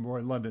gift from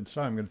Roy London.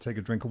 Sorry, I'm going to take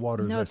a drink of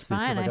water No, as I it's speak,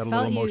 fine. because I got I a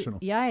felt little you. emotional.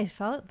 Yeah, I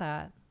felt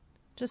that.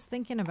 Just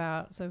thinking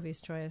about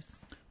Sophie's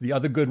Choice. The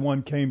other good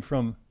one came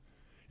from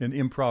an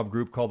improv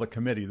group called The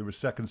Committee. There was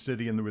Second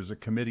City and there was a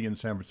committee in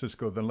San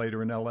Francisco, then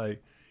later in L.A.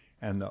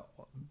 And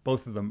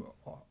both of them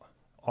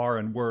are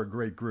and were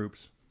great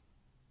groups.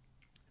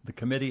 The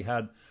Committee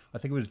had, I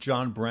think it was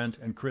John Brent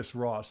and Chris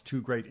Ross,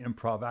 two great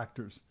improv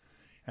actors.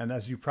 And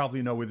as you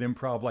probably know with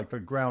improv, like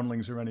the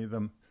Groundlings or any of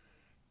them,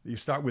 you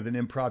start with an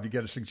improv, you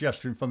get a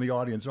suggestion from the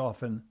audience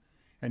often,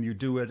 and you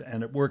do it,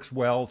 and it works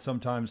well.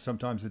 Sometimes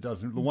it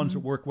doesn't. The ones that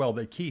work well,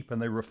 they keep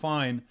and they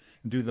refine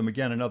and do them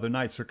again another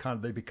night. So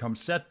they become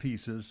set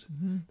pieces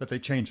that they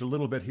change a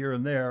little bit here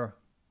and there.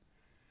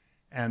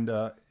 And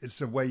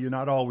it's a way you're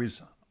not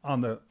always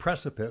on the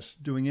precipice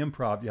doing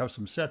improv. You have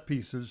some set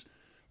pieces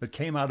that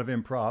came out of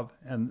improv,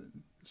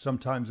 and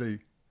sometimes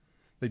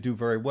they do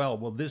very well.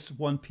 Well, this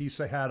one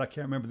piece I had, I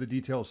can't remember the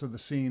details of the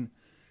scene,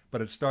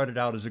 but it started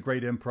out as a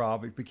great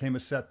improv. It became a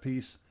set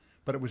piece,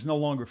 but it was no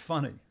longer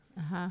funny.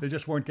 They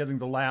just weren't getting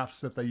the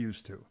laughs that they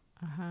used to.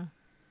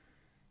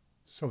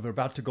 So they're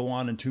about to go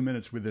on in 2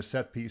 minutes with this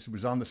set piece. It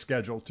was on the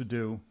schedule to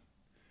do.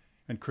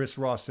 And Chris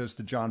Ross says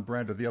to John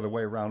Brent, or the other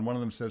way around, one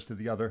of them says to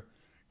the other,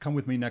 come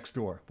with me next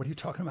door. What are you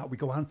talking about? We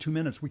go on in 2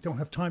 minutes. We don't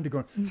have time to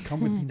go. Come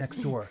with me next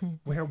door.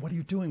 Where? What are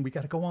you doing? We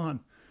got to go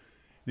on.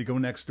 You go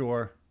next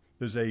door.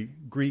 There's a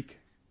Greek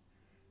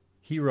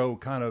hero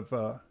kind of,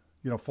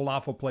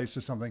 falafel place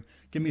or something.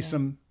 Give me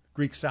some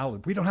Greek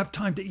salad. We don't have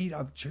time to eat.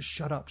 Just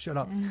shut up.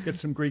 Get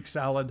some Greek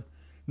salad.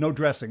 No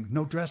dressing.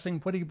 No dressing.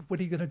 What are you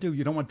going to do?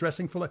 You don't want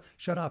dressing for like?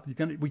 Shut up. We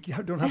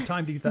don't have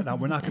time to eat that now.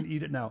 We're not going to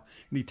eat it now.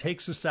 And he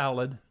takes the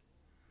salad.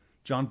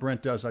 John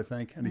Brent does, I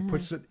think, and he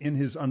puts it in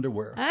his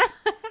underwear.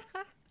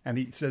 And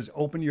he says,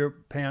 open your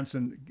pants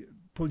and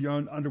pull your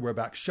own underwear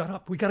back. Shut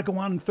up. We got to go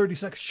on in 30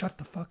 seconds. Shut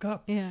the fuck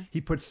up. Yeah.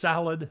 He puts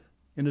salad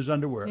in his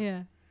underwear.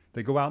 Yeah.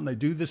 They go out and they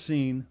do the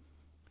scene.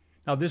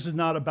 Now, this is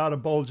not about a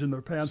bulge in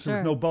their pants. Sure.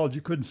 There was no bulge.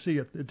 You couldn't see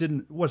it.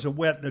 It wasn't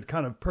wet, and it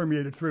kind of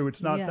permeated through.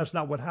 That's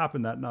not what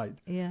happened that night.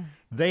 Yeah.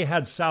 They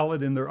had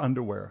salad in their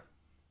underwear.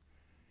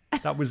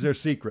 That was their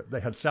secret.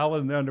 They had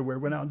salad in their underwear,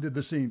 went out and did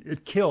the scene.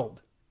 It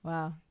killed.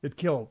 Wow. It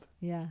killed.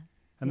 Yeah.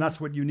 And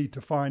that's what you need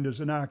to find as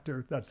an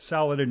actor, that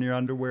salad in your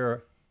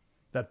underwear,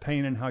 that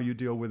pain and how you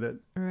deal with it.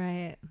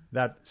 Right.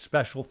 That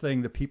special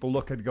thing that people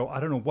look at and go,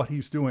 I don't know what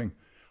he's doing.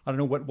 I don't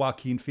know what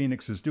Joaquin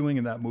Phoenix is doing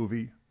in that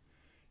movie,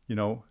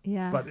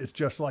 Yeah. But it's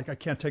just like, I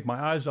can't take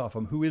my eyes off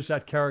him. Who is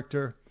that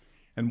character?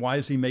 And why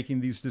is he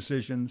making these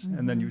decisions?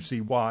 And then you see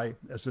why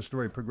as the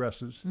story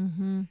progresses.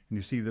 And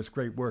you see this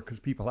great work because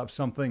people have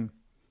something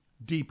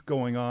deep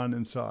going on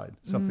inside,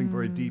 something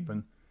very deep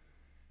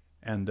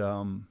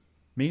and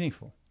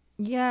meaningful.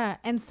 Yeah.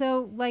 And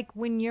so, like,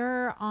 when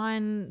you're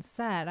on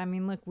set, I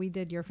mean, look, we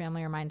did Your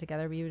Family or Mine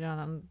together,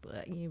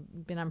 but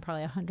you've been on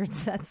probably 100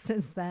 sets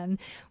since then.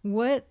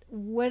 What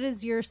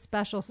is your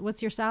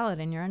what's your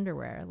salad in your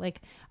underwear?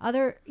 Like,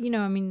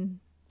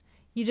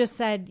 you just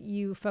said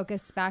you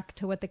focus back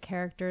to what the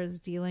character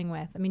is dealing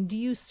with. I mean, do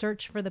you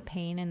search for the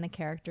pain in the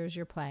characters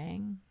you're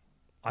playing?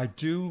 I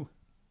do.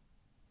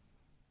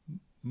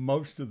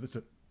 Most of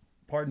the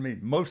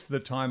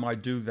time I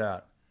do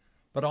that.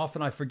 But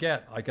often I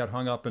forget. I got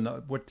hung up in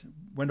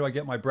when do I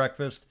get my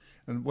breakfast?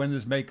 And when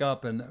is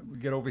makeup? And we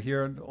get over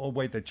here. And, oh,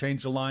 wait, they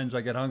changed the lines.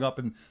 I get hung up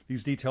in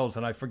these details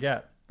and I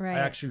forget. Right. I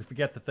actually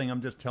forget the thing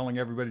I'm just telling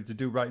everybody to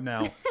do right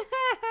now.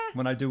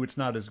 When I do, it's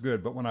not as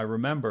good. But when I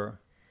remember,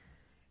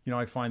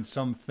 I find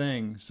some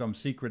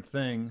secret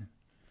thing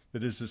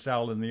that is the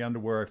salad in the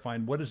underwear. I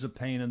find what is the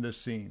pain in this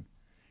scene?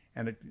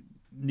 And it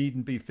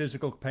needn't be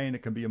physical pain.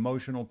 It can be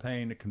emotional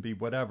pain. It can be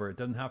whatever. It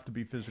doesn't have to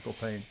be physical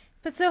pain.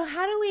 But so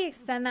how do we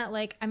extend that?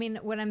 Like, I mean,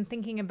 what I'm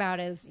thinking about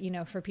is,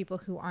 for people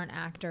who aren't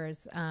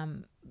actors,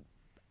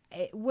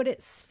 what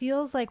it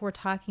feels like we're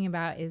talking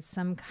about is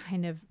some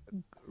kind of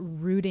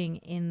rooting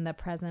in the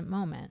present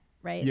moment,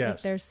 right? Yes.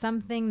 Like there's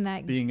something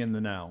that being in the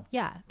now.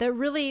 Yeah. That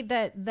really,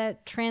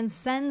 that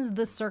transcends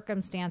the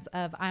circumstance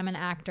of I'm an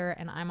actor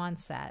and I'm on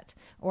set,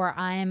 or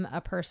I'm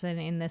a person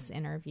in this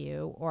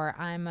interview, or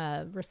I'm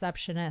a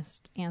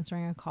receptionist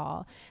answering a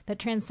call, that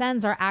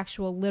transcends our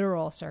actual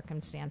literal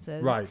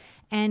circumstances. Right.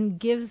 And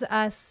gives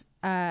us,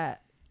 like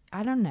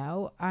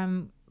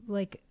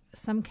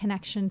some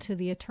connection to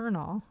the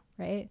eternal,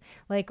 right?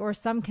 Like, or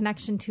some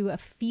connection to a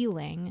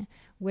feeling,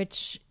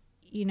 which,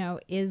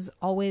 is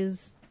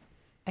always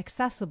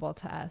accessible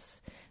to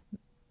us.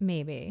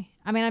 Maybe.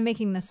 I mean, I'm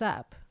making this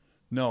up.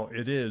 No,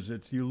 it is.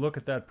 You look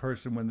at that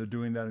person when they're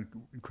doing that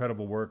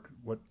incredible work,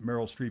 what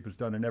Meryl Streep has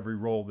done in every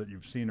role that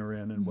you've seen her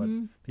in, and what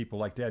people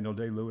like Daniel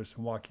Day-Lewis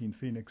and Joaquin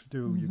Phoenix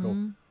do. You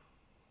go,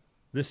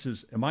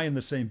 am I in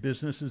the same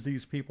business as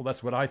these people?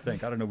 That's what I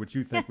think. I don't know what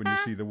you think when you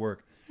see the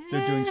work.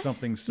 They're doing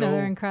something so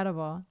they're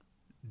incredible,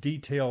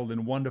 detailed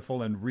and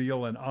wonderful and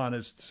real and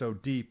honest, so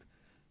deep.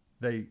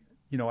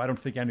 I don't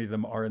think any of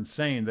them are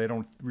insane. They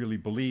don't really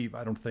believe.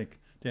 I don't think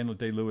Daniel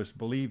Day-Lewis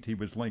believed he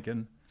was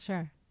Lincoln.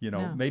 Sure.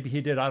 No. Maybe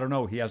he did. I don't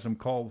know. He has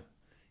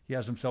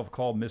himself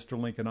called Mr.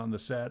 Lincoln on the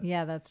set.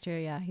 Yeah, that's true.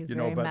 Yeah, he's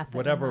very but method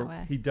whatever in that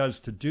way. he does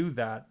to do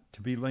that,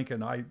 to be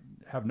Lincoln, I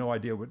have no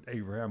idea what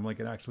Abraham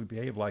Lincoln actually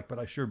behaved like, but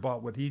I sure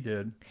bought what he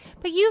did.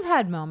 But you've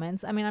had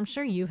moments. I mean, I'm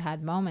sure you've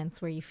had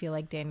moments where you feel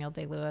like Daniel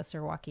Day-Lewis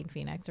or Joaquin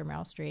Phoenix or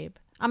Meryl Streep.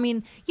 I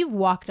mean, you've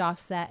walked off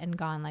set and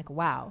gone like,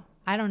 wow,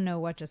 I don't know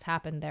what just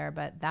happened there,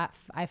 but that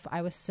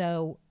I was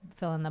so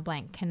fill in the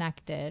blank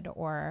connected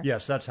or.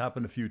 Yes, that's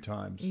happened a few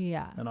times.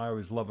 Yeah. And I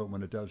always love it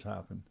when it does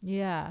happen.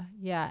 Yeah.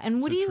 Yeah.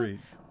 And what do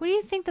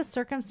you think the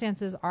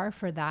circumstances are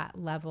for that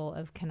level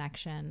of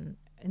connection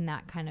and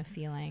that kind of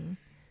feeling?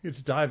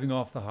 It's diving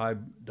off the high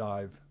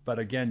dive. But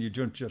again, you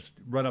don't just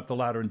run up the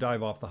ladder and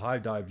dive off the high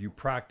dive. You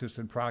practice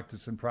and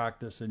practice and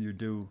practice, and you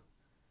do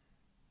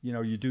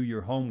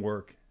your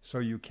homework so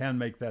you can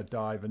make that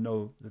dive and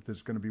know that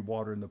there's going to be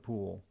water in the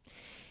pool.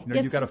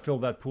 Yes. You got to fill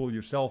that pool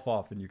yourself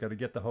often. You got to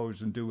get the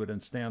hose and do it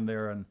and stand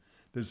there, and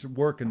there's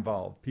work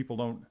involved.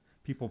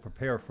 People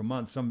prepare for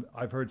months.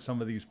 I've heard some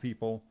of these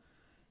people,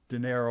 De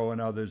Niro and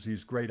others,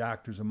 these great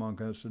actors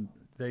among us, and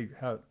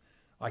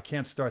I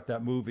can't start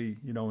that movie,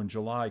 in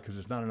July because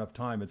there's not enough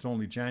time. It's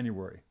only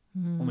January.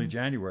 Only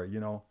January,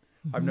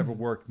 I've never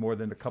worked more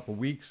than a couple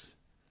weeks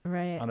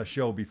on a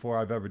show before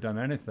I've ever done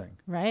anything.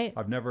 Right.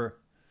 I've never,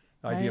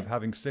 the idea of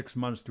having 6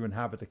 months to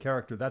inhabit the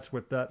character, that's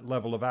what that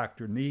level of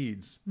actor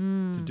needs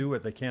to do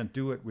it. They can't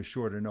do it with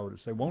shorter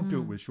notice. They won't do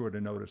it with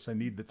shorter notice. They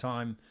need the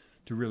time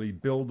to really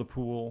build the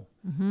pool,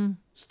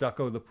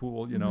 stucco the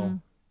pool,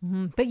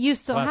 But you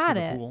still had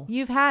the it. pool.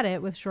 You've had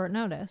it with short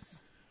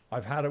notice.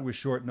 I've had it with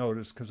short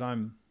notice because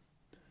I'm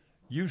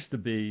used to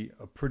be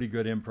a pretty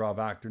good improv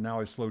actor. Now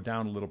I slow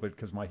down a little bit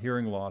because my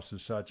hearing loss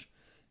is such.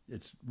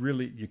 It's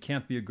really, you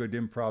can't be a good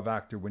improv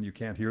actor when you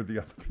can't hear the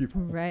other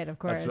people. Right, of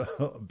course. That's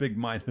a big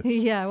minus.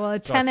 Yeah, well, a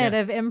tenet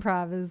of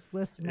improv is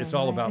listening. It's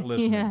all about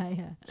listening.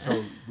 Yeah.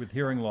 So with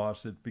hearing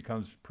loss, it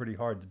becomes pretty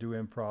hard to do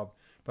improv.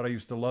 But I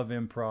used to love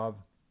improv.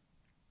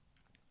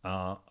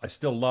 I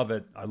still love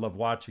it. I love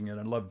watching it.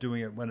 I love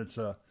doing it when it's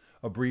a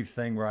brief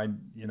thing where I,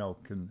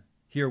 can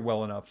hear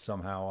well enough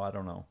somehow. I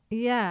don't know.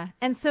 Yeah.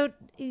 And so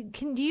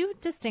do you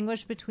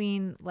distinguish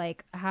between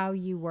like how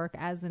you work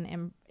as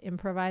an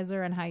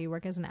improviser and how you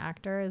work as an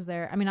actor?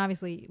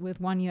 Obviously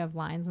with one you have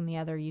lines and the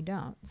other you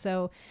don't.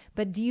 So,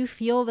 but do you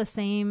feel the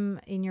same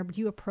do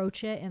you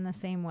approach it in the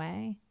same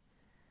way?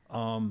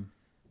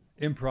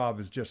 Improv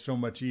is just so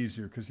much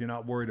easier because you're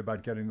not worried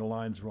about getting the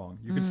lines wrong.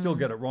 You can still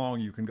get it wrong.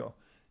 You can go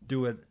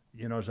do it,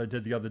 as I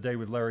did the other day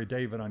with Larry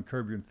David on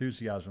Curb Your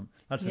Enthusiasm.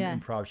 That's an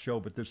improv show,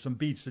 but there's some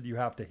beats that you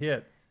have to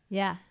hit.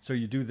 Yeah. So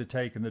you do the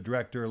take, and the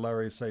director,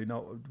 Larry, say,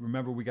 no,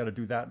 remember, we got to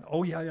do that.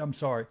 Oh, yeah, I'm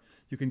sorry.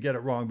 You can get it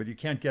wrong, but you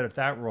can't get it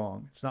that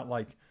wrong. It's not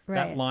like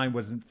that line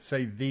wasn't,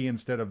 say, thee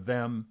instead of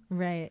them.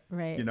 Right.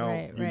 You're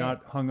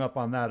not hung up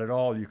on that at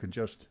all. You can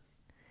just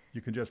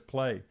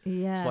play.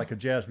 Yeah. It's like a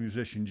jazz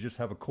musician. You just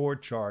have a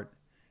chord chart,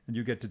 and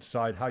you get to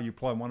decide how you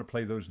play. I want to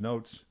play those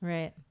notes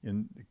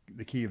in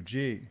the key of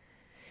G.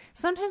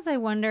 Sometimes I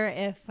wonder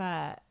if,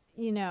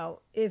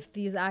 if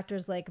these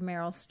actors like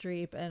Meryl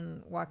Streep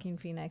and Joaquin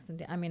Phoenix,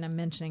 and I'm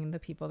mentioning the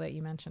people that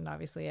you mentioned,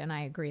 obviously, and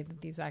I agree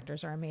that these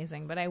actors are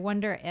amazing, but I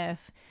wonder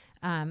if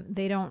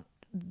they don't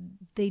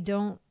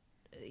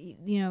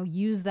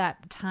use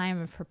that time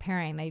of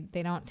preparing.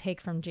 They don't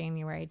take from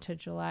January to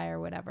July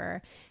or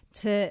whatever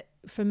to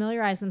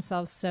familiarize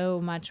themselves so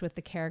much with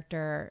the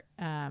character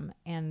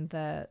and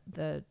the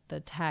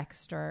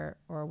text or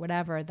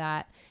whatever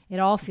that it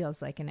all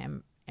feels like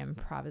an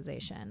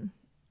improvisation,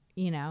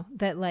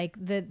 that like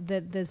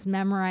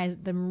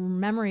the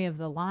memory of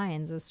the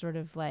lines is sort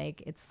of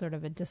like, it's sort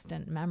of a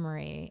distant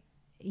memory,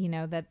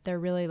 that they're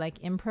really like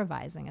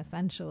improvising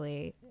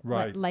essentially,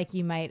 right? Like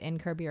you might in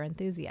Curb Your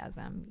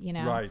Enthusiasm,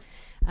 right?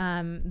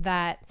 I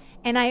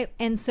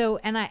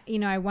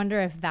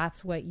wonder if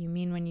that's what you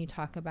mean when you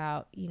talk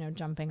about,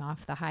 jumping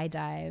off the high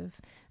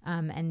dive,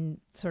 and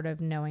sort of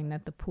knowing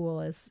that the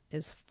pool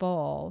is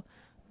full,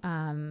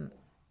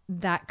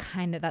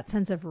 that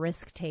sense of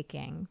risk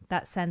taking,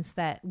 that sense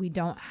that we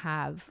don't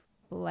have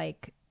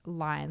like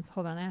lines.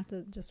 Hold on, I have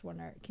to just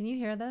wonder. Can you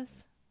hear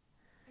this?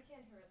 I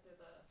can't hear it through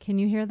the. Can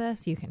you hear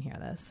this? You can hear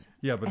this.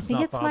 Yeah, but I think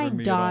it's my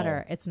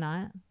daughter. It's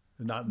not.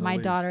 Not in the my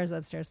least. Daughter's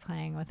upstairs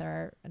playing with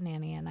our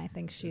nanny, and I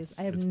think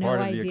I have it's no part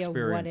of the idea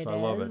what experience. it I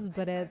love is, it.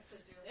 but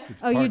it's.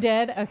 It's Oh, part- you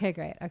did? Okay,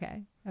 great.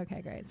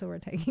 Okay, great. So we're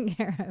taking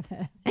care of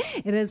it.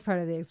 It is part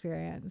of the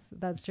experience.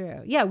 That's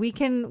true. Yeah, we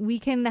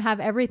can have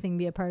everything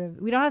be a part of.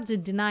 We don't have to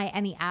deny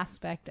any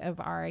aspect of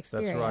our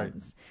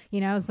experience.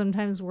 That's right.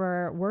 Sometimes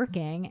we're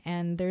working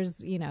and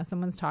there's,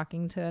 someone's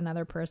talking to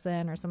another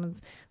person or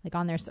someone's like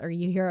on their, or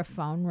you hear a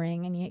phone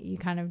ring and you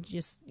kind of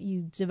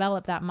you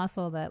develop that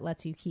muscle that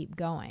lets you keep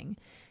going,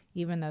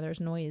 even though there's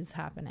noise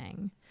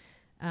happening,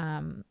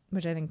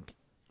 which I think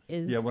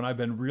is. Yeah, when I've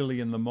been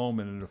really in the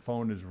moment and the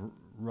phone is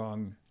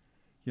rung,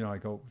 I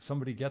go,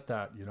 somebody get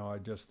that, I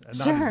just, and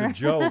not as a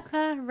joke,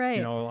 right.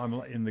 I'm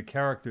in the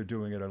character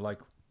doing it, or like,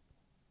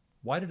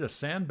 why did a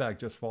sandbag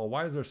just fall?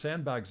 Why are there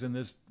sandbags in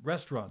this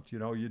restaurant?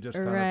 You just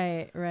kind of,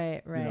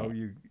 right.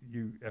 You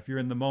if you're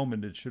in the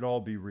moment, it should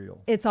all be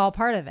real. It's all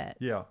part of it.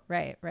 Yeah.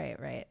 Right.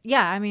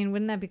 Yeah,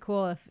 wouldn't that be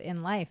cool if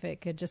in life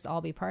it could just all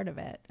be part of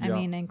it? Yeah.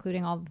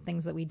 Including all the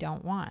things that we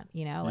don't want,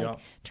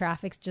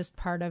 traffic's just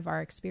part of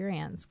our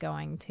experience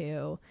going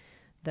to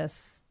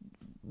this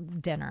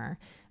dinner.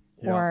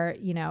 Yeah. Or,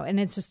 and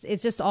it's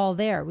just all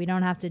there. We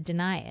don't have to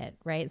deny it,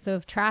 right? So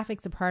if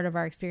traffic's a part of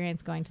our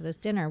experience going to this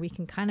dinner, we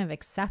can kind of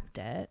accept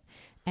it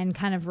and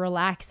kind of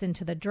relax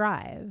into the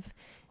drive.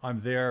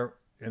 I'm there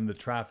in the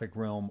traffic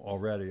realm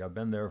already. I've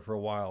been there for a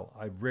while.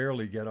 I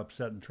rarely get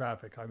upset in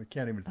traffic. I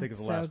can't even think of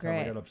the last time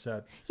I got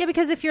upset. Yeah,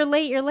 because if you're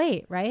late, you're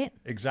late, right?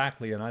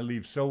 Exactly, and I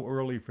leave so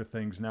early for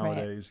things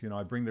nowadays. Right. You know,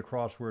 I bring the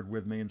crossword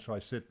with me, and so I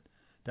sit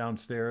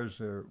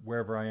downstairs or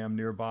wherever I am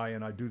nearby,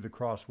 and I do the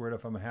crossword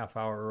if I'm a half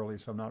hour early,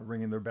 so I'm not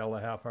ringing their bell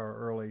a half hour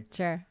early.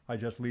 Sure. I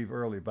just leave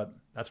early, but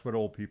that's what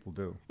old people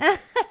do.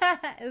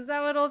 Is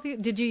that what old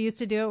people... Did you used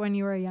to do it when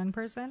you were a young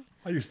person?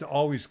 I used to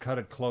always cut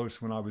it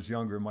close when I was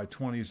younger. In my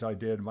 20s I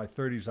did. In my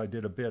 30s I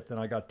did a bit. Then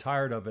I got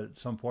tired of it at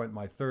some point in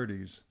my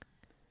 30s.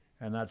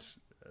 And that's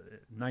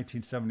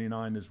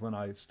 1979 is when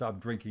I stopped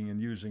drinking and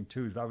using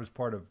too. That was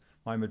part of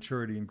my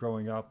maturity and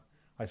growing up.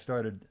 I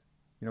started,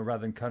 you know,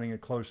 rather than cutting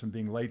it close and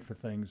being late for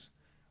things,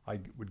 I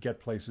would get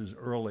places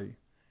early.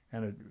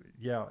 And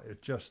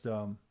it just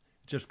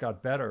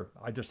got better.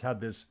 I just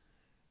had this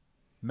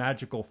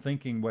magical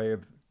thinking way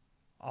of,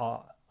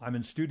 I'm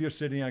in Studio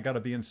City, I got to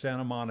be in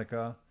Santa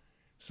Monica,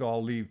 so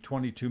I'll leave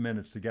 22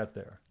 minutes to get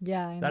there.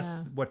 Yeah, I know.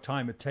 That's what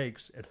time it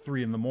takes at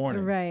 3 a.m.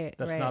 Right.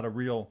 That's not a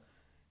real,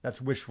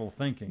 that's wishful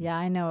thinking. Yeah,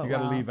 I know it. You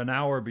got to leave an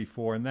hour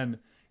before, and then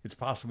it's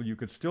possible you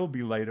could still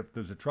be late if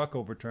there's a truck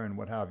overturn,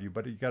 what have you.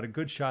 But you got a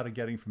good shot of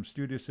getting from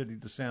Studio City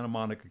to Santa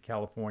Monica,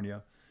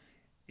 California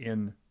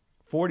in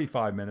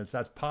 45 minutes.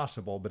 That's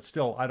possible, but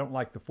still, I don't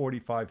like the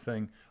 45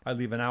 thing. I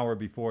leave an hour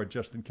before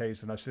just in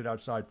case, and I sit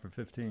outside for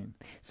 15.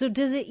 So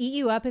does it eat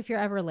you up if you're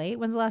ever late?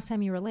 When's the last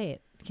time you were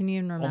late? Can you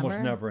even remember?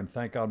 Almost never, and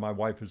thank God my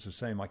wife is the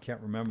same. I can't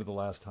remember the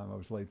last time I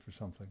was late for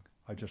something.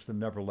 I just am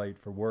never late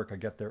for work. I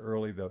get there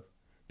early. The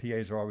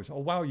PAs are always, oh,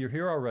 wow, you're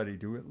here already.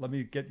 Let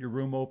me get your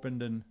room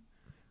opened, and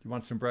you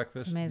want some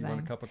breakfast? Amazing. You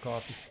want a cup of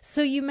coffee?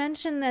 So you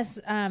mentioned this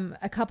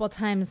a couple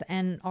times,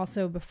 and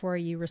also before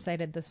you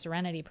recited the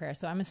Serenity Prayer.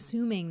 So I'm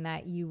assuming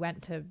that you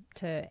went to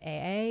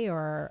AA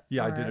or...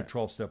 Yeah, I did a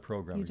 12-step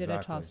program. You did a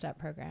 12-step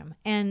program.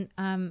 And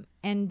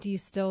do you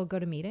still go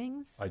to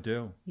meetings? I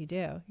do. You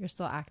do? You're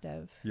still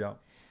active? Yeah.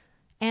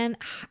 And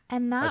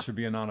that... I should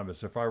be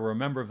anonymous. If I were a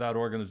member of that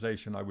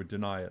organization, I would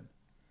deny it.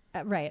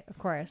 Right, of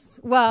course.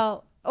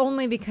 Well...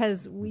 Only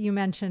because you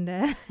mentioned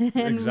it,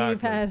 and exactly.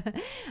 We've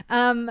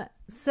had.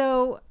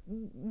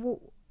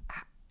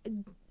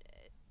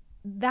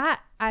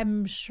 That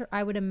I'm sure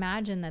I would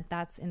imagine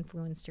that's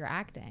influenced your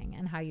acting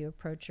and how you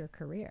approach your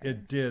career.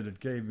 It did. It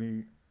gave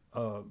me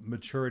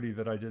maturity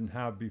that I didn't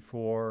have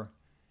before.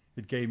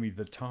 It gave me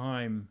the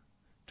time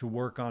to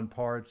work on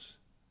parts.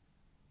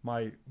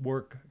 My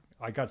work,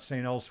 I got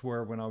St.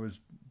 Elsewhere when I was,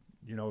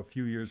 a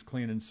few years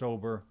clean and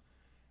sober,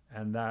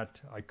 and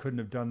that I couldn't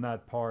have done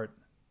that part.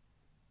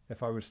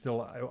 If I was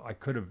still,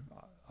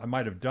 I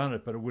might have done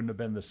it, but it wouldn't have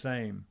been the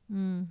same.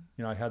 Mm.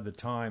 I had the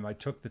time. I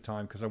took the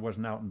time because I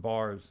wasn't out in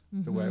bars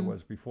the way I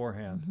was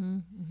beforehand.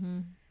 Mm-hmm, mm-hmm.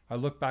 I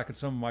look back at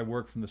some of my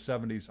work from the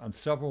 70s. On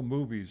several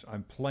movies,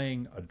 I'm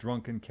playing a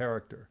drunken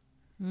character.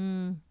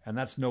 Mm. And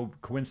that's no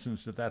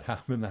coincidence that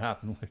happened.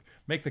 Like,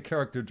 make the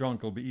character drunk,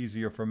 it'll be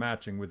easier for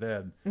matching with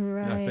Ed.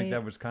 Right. And I think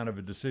that was kind of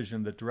a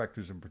decision that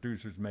directors and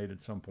producers made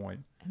at some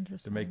point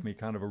to make me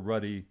kind of a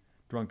ruddy,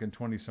 drunken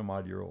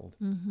 20-some-odd-year-old.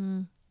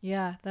 Mm-hmm.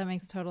 Yeah, that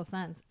makes total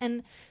sense.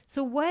 And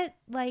so what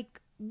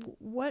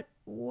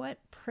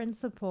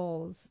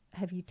principles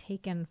have you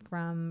taken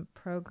from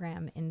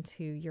program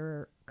into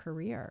your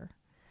career?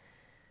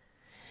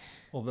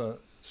 Well, the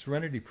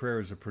Serenity Prayer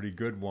is a pretty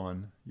good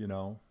one,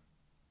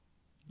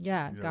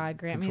 Yeah, God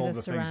grant me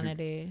the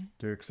serenity.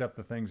 To accept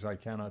the things I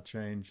cannot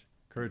change,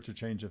 courage to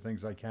change the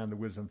things I can, the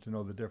wisdom to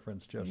know the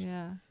difference.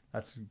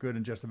 That's good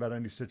in just about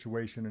any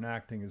situation, and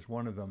acting is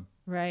one of them.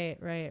 Right.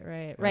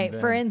 Then,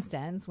 for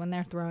instance, when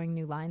they're throwing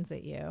new lines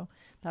at you,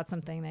 that's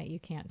something that you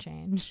can't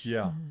change.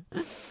 Yeah.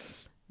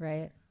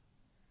 Right.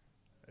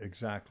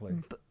 Exactly.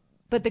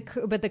 But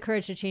the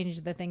courage to change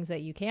the things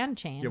that you can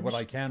change. Yeah, what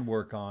I can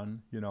work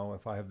on,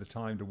 if I have the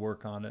time to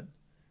work on it,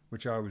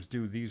 which I always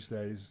do these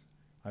days,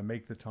 I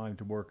make the time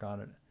to work on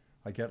it.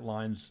 I get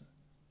lines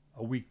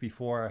a week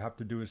before I have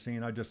to do a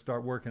scene. I just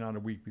start working on it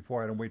a week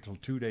before. I don't wait till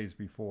 2 days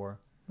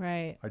before.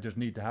 Right. I just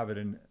need to have it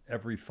in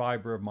every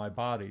fiber of my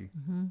body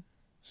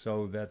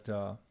so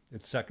that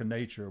it's second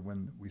nature.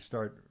 When we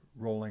start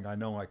rolling, I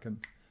know I can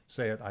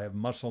say it. I have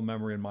muscle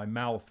memory in my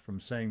mouth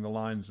from saying the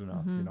lines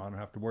enough. I don't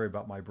have to worry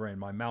about my brain.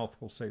 My mouth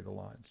will say the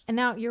lines. And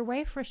now your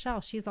wife, Rochelle,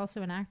 she's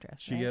also an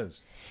actress, She right?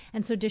 is.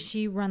 And so does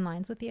she run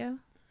lines with you?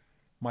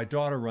 My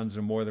daughter runs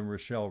them more than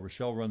Rochelle.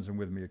 Rochelle runs them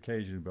with me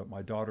occasionally, but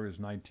my daughter is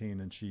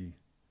 19 and she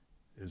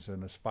is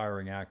an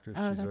aspiring actress.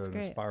 Oh, She's that's an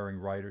great. Aspiring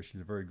writer.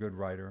 She's a very good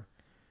writer.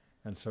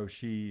 And so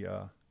she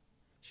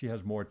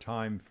has more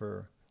time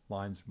for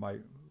lines. My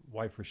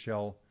wife,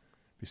 Rochelle,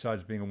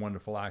 besides being a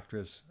wonderful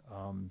actress,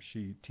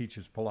 she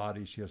teaches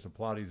Pilates. She has a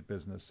Pilates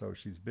business, so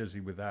she's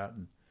busy with that.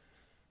 And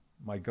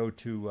my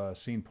go-to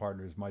scene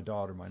partner is my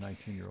daughter, my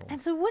 19-year-old.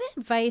 And so what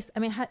advice,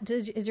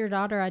 is your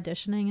daughter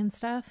auditioning and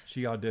stuff?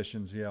 She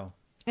auditions, yeah.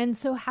 And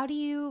so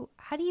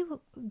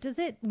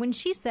when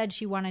she said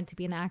she wanted to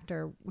be an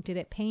actor, did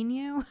it pain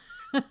you?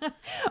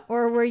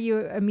 Or were you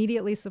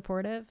immediately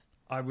supportive?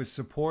 I was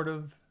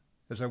supportive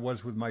as I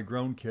was with my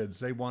grown kids.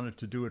 They wanted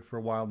to do it for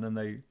a while, and then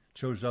they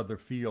chose other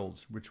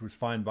fields, which was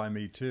fine by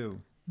me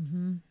too.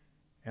 Mm-hmm.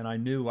 And I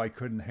knew I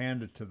couldn't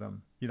hand it to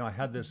them. You know, I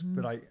had this,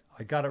 but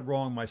I got it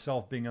wrong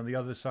myself, being on the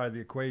other side of the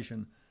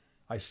equation.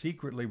 I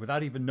secretly,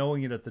 without even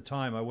knowing it at the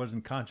time, I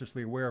wasn't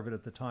consciously aware of it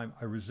at the time,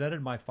 I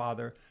resented my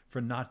father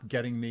for not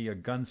getting me a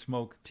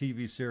Gunsmoke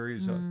TV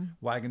series, a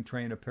Wagon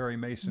Train, a Perry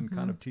Mason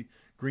kind of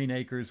Green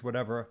Acres,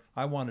 whatever.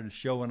 I wanted a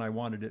show and I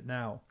wanted it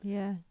now.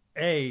 Yeah.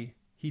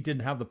 He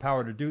didn't have the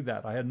power to do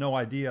that. I had no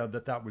idea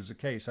that that was the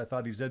case. I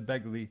thought he's Ed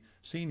Begley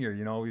Sr.,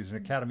 you know, he's an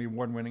Academy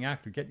Award-winning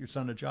actor. Get your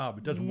son a job.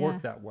 It doesn't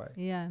work that way.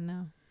 Yeah,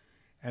 no.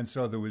 And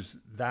so there was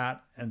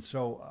that. And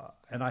so,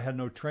 and I had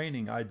no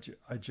training. I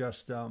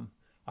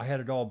had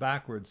it all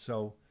backwards.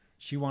 So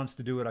she wants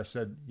to do it. I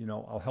said, you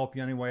know, I'll help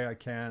you any way I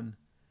can.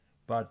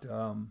 But,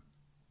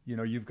 you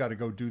know, you've got to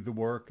go do the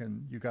work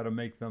and you've got to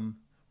make them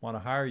want to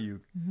hire you.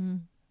 Mm-hmm.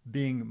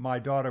 Being my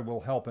daughter will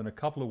help in a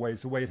couple of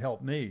ways. The way it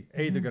helped me,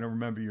 they're going to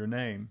remember your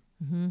name.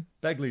 Mm-hmm.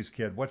 Begley's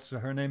kid, what's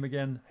her name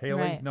again?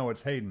 Haley? Right. No,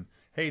 it's Hayden.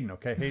 Hayden,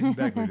 okay, Hayden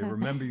Begley. They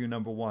remember you,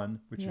 number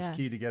one, which is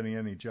key to getting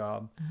any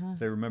job. If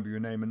they remember your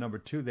name. And number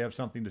two, they have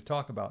something to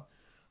talk about.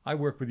 I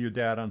worked with your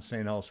dad on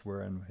St.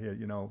 Elsewhere and,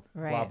 you know,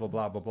 blah, blah,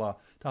 blah, blah, blah.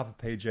 Top of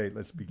page 8,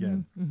 let's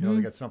begin. You know,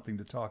 they got something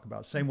to talk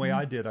about. Same way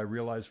I did, I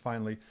realized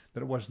finally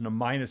that it wasn't a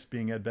minus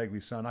being Ed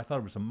Begley's son. I thought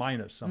it was a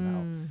minus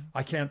somehow.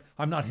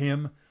 I'm not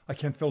him. I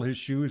can't fill his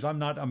shoes.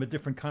 I'm a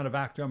different kind of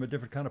actor. I'm a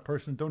different kind of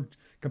person. Don't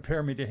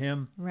compare me to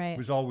him. Right. It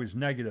was always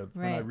negative.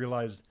 Right. And I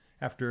realized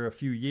after a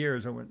few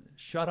years, I went,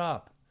 shut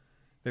up.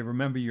 They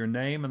remember your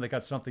name and they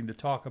got something to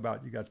talk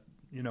about. You got,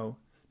 you know,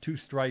 2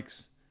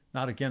 strikes,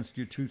 not against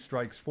you, 2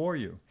 strikes for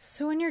you.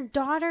 So when your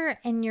daughter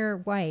and your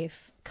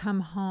wife come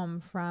home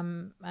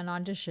from an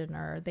audition,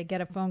 or they get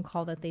a phone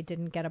call that they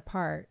didn't get a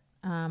part,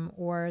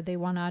 or they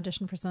want to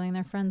audition for something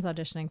their friend's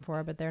auditioning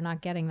for, but they're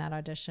not getting that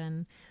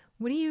audition,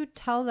 what do you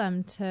tell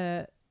them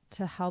to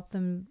help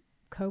them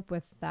cope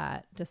with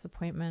that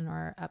disappointment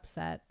or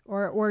upset?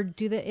 Or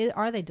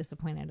are they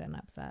disappointed and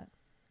upset?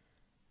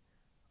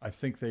 I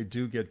think they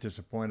do get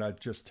disappointed. I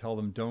just tell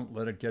them, don't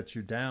let it get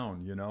you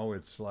down. You know,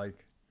 it's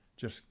like,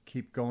 just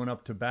keep going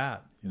up to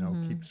bat, you know,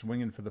 keep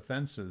swinging for the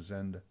fences.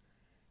 And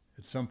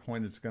at some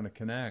point it's going to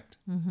connect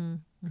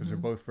because they're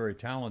both very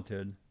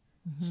talented.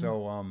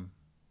 So,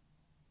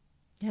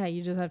 yeah,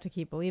 you just have to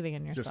keep believing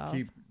in yourself.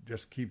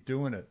 Just keep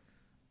doing it.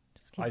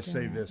 I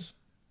say this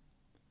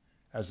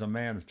as a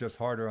man, it's just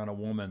harder on a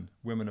women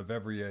of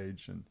every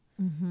age. And,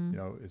 you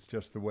know, it's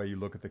just the way you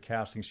look at the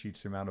casting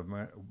sheets, the amount of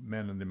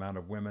men and the amount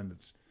of women.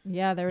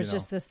 Yeah, there was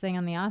just this thing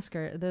on the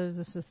Oscar. There was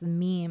this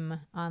meme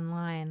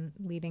online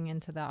leading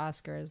into the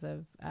Oscars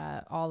of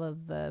all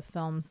of the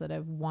films that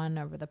have won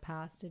over the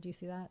past. Did you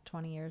see that?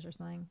 20 years or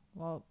something?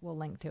 Well, we'll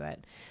link to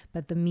it.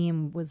 But the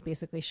meme was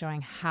basically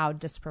showing how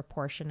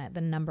disproportionate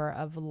the number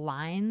of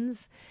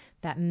lines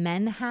that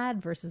men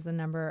had versus the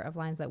number of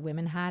lines that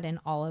women had in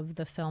all of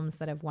the films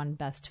that have won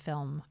Best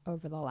Film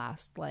over the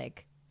last,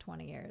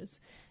 20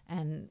 years.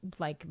 And,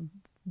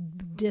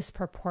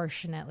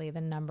 disproportionately the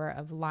number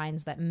of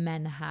lines that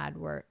men had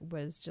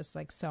was just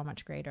so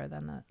much greater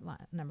than the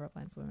number of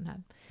lines women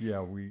had.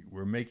 Yeah,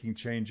 we're making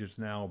changes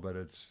now, but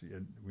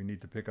we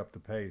need to pick up the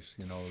pace.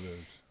 You know,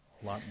 there's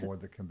a lot more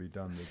that can be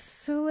done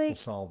to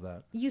solve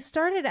that. You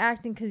started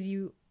acting because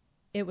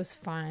it was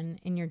fun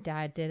and your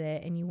dad did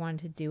it and you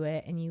wanted to do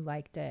it and you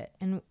liked it.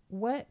 And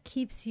what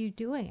keeps you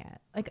doing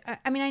it?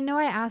 I mean, I know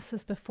I asked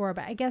this before,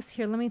 but I guess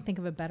here, let me think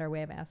of a better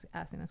way of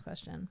asking this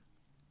question.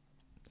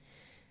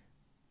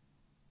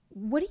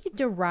 What do you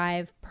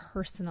derive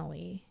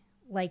personally,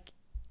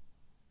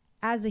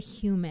 as a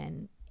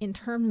human, in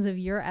terms of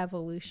your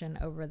evolution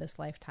over this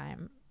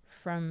lifetime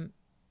from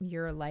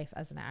your life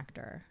as an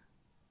actor?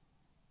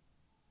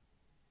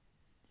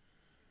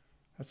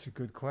 That's a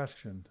good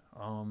question.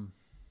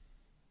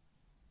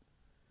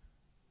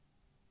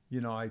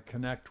 You know, I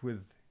connect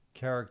with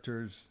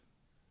characters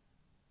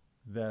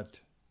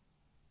that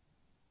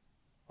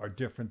are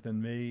different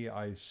than me.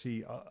 I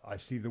see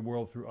the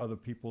world through other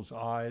people's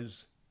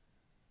eyes.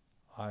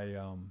 I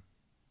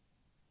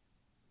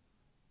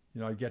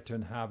get to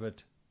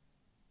inhabit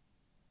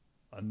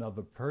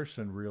another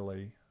person,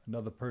 really,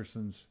 another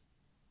person's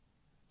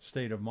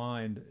state of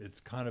mind. It's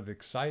kind of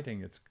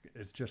exciting.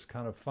 It's just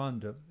kind of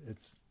fun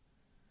it's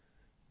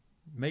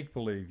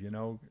make-believe, you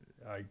know.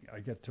 I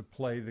get to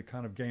play the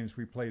kind of games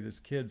we played as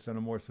kids on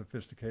a more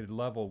sophisticated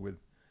level with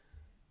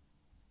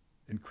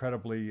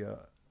incredibly,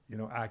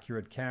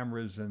 accurate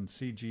cameras and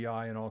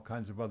CGI and all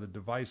kinds of other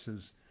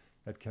devices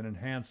that can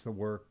enhance the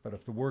work. But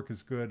if the work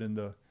is good and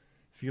the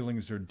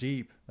feelings are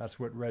deep, that's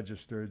what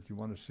registers. You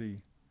want to see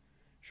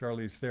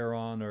Charlize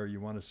Theron, or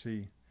you want to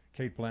see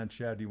Cate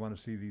Blanchett, you want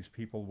to see these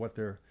people, what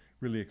they're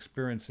really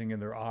experiencing in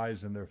their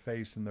eyes and their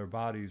face and their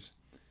bodies.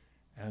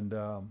 And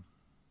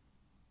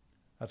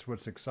that's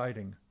what's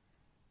exciting.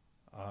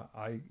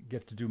 I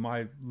get to do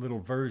my little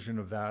version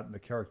of that and the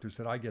characters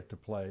that I get to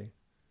play.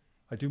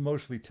 I do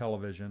mostly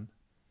television.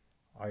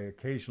 I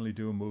occasionally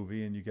do a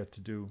movie, and you get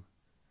to do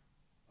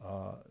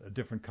a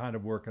different kind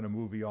of work in a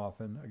movie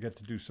often. I get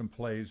to do some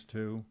plays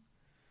too.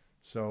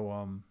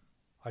 So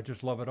I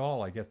just love it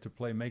all. I get to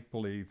play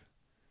make-believe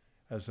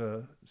as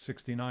a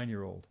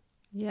 69-year-old.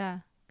 Yeah.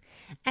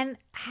 And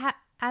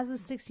as a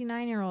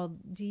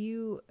 69-year-old, do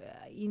you,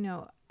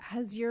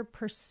 has your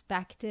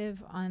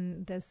perspective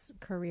on this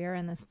career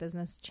and this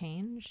business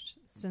changed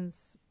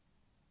since?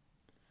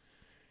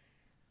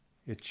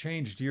 It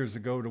changed years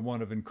ago to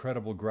one of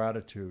incredible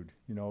gratitude.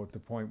 At the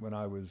point when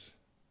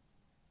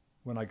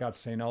I got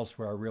St.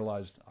 Elsewhere, I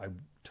realized I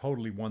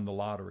totally won the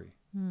lottery.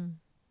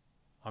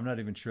 I'm not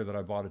even sure that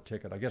I bought a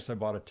ticket. I guess I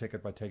bought a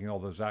ticket by taking all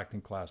those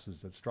acting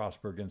classes at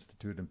Strasberg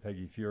Institute and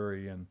Peggy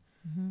Fury and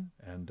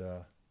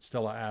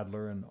Stella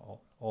Adler and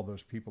all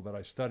those people that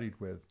I studied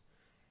with.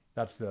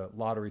 That's the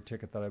lottery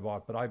ticket that I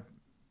bought. But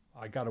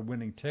I got a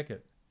winning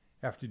ticket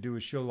after you do a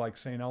show like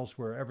St.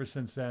 Elsewhere. Ever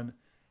since then,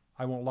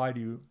 I won't lie to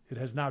you, it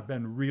has not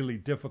been really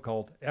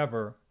difficult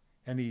ever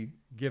any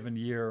given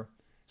year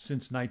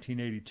since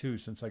 1982,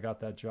 since I got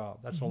that job.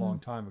 That's a long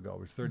time ago. I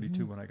was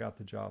 32 when I got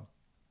the job.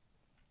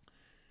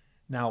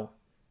 Now,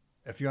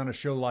 if you're on a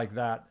show like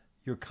that,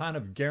 you're kind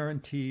of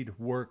guaranteed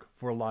work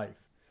for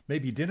life.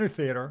 Maybe dinner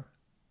theater,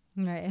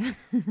 Right.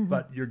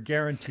 but you're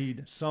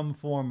guaranteed some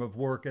form of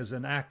work as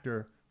an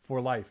actor for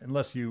life,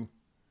 unless you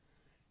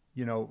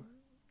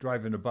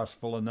drive in a bus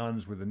full of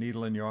nuns with a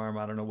needle in your arm.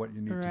 I don't know what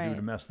you need to do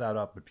to mess that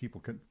up, but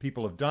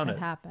people have done it. It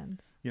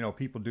happens.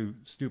 People do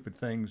stupid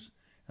things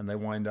and they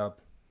wind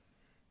up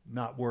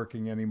not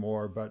working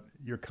anymore, but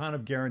you're kind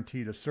of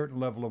guaranteed a certain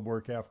level of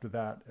work after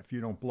that if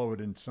you don't blow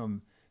it in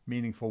some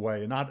meaningful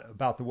way. And not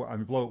about the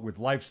work, blow it with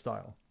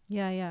lifestyle.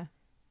 Yeah.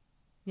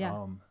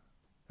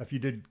 If you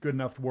did good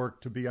enough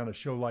work to be on a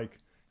show like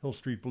Hill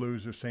Street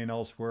Blues or St.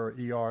 Elsewhere,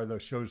 ER,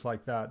 those shows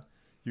like that,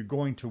 you're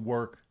going to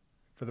work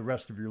for the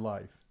rest of your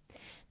life.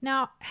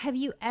 Now, have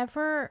you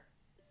ever,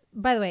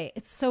 by the way,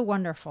 it's so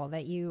wonderful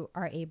that you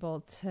are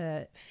able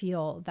to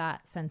feel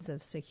that sense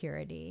of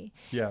security.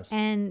 Yes.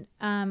 And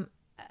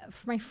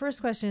for my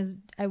first question is,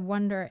 I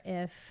wonder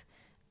if,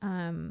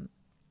 do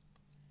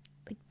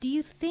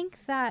you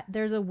think that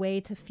there's a way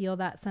to feel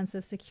that sense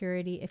of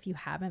security if you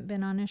haven't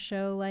been on a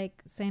show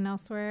like St.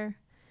 Elsewhere?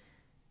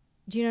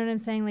 Do you know what I'm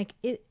saying?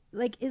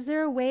 Is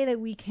there a way that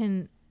we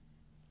can,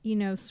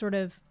 sort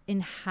of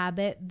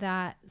inhabit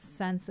that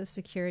sense of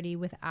security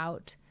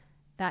without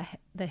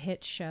the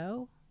hit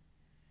show?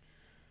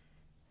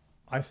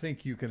 I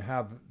think you can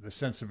have the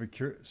sense of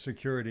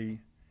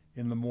security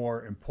in the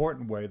more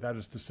important way. That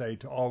is to say,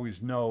 to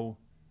always know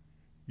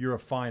you're a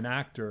fine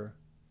actor,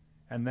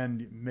 and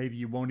then maybe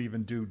you won't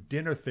even do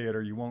dinner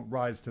theater. You won't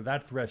rise to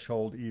that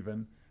threshold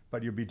even,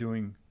 but you'll be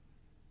doing,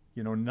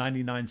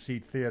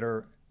 99-seat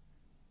theater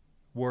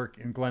work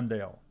in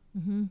Glendale.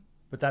 Mm-hmm.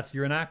 But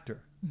you're an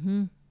actor.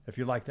 Mm-hmm. If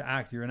you like to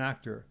act, you're an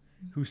actor.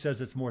 Who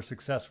says it's more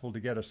successful to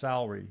get a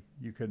salary?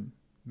 You can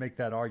make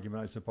that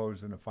argument, I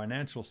suppose, in a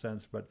financial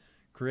sense, but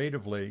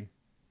creatively,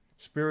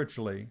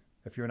 spiritually,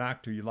 if you're an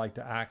actor, you like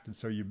to act, and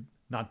so you're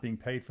not being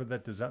paid for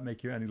that. Does that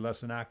make you any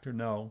less an actor?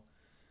 No.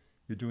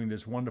 You're doing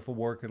this wonderful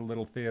work at a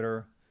little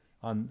theater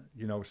on,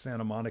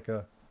 Santa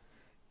Monica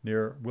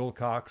near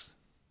Wilcox.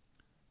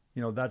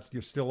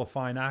 You're still a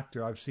fine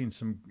actor. I've seen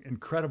some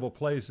incredible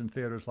plays in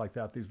theaters like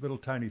that. These little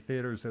tiny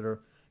theaters that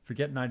are,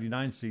 forget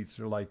 99 seats,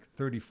 they're like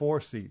 34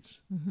 seats.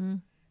 Mm-hmm.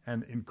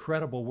 And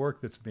incredible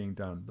work that's being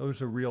done.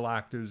 Those are real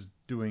actors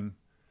doing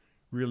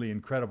really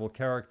incredible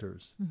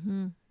characters.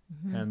 Mm-hmm.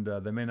 Mm-hmm.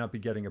 And they may not be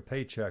getting a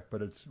paycheck,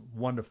 but it's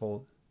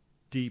wonderful,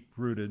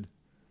 deep-rooted,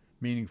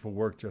 meaningful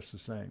work just the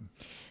same.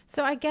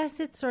 So I guess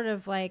it's sort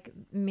of like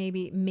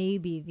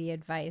maybe the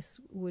advice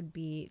would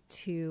be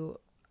to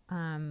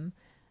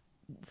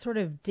sort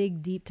of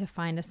dig deep to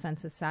find a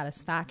sense of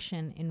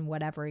satisfaction in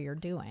whatever you're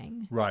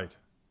doing. Right.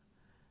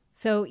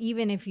 So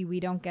even if we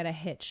don't get a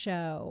hit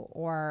show,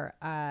 or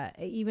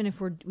even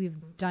if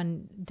we've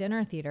done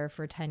dinner theater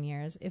for 10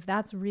 years, if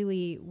that's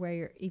really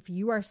where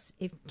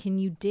can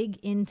you dig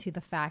into the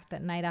fact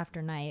that night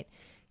after night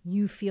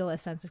you feel a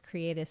sense of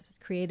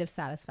creative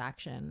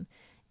satisfaction,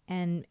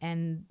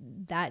 and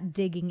that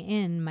digging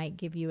in might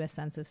give you a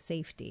sense of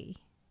safety.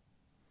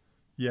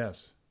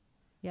 Yes.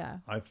 Yeah.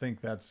 I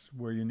think that's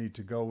where you need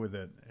to go with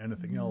it.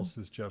 Anything else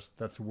is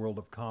that's a world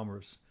of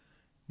commerce.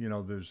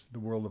 There's the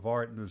world of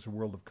art and there's the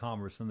world of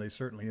commerce, and they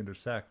certainly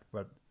intersect.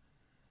 But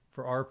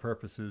for our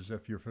purposes,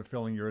 if you're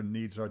fulfilling your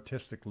needs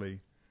artistically,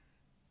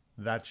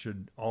 that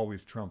should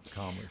always trump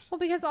commerce. Well,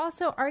 because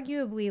also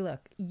arguably,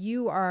 look,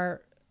 you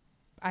are,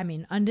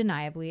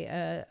 undeniably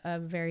a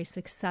very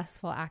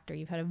successful actor.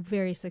 You've had a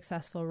very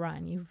successful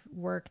run. You've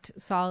worked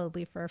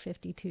solidly for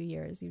 52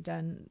 years. You've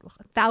done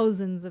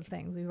thousands of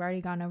things. We've already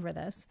gone over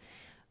this.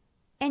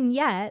 And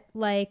yet,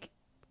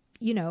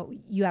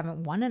 you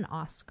haven't won an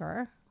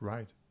Oscar.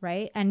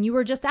 Right? And you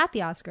were just at the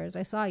Oscars.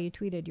 I saw you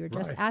tweeted you were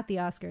just at the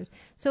Oscars.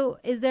 So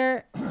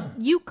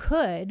you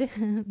could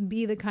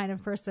be the kind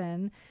of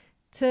person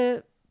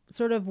to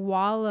sort of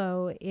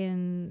wallow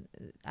in,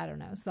 I don't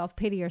know,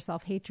 self-pity or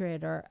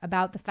self-hatred or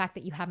about the fact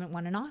that you haven't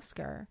won an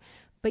Oscar.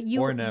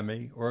 Or an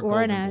Emmy or a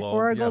Golden Globe.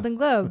 Or a Golden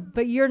Globe.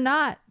 But you're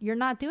not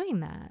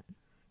doing that.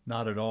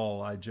 Not at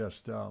all. I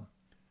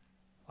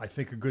I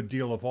think a good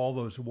deal of all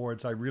those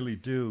awards. I really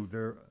do.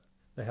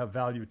 They have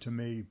value to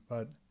me,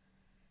 but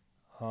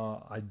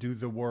I do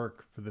the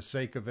work for the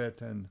sake of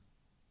it. And,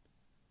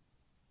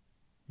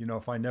 you know,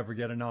 if I never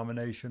get a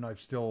nomination, I've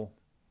still,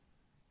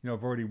 you know,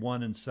 I've already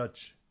won in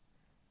such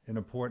an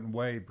important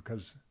way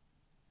because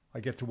I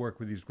get to work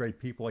with these great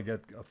people. I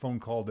get a phone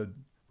call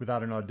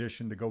without an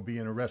audition to go be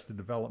in Arrested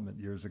Development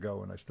years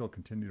ago, and I still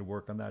continue to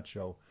work on that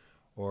show.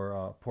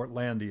 Or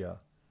Portlandia,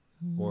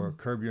 or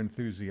Curb Your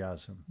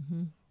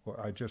Enthusiasm. Or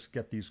I just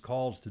get these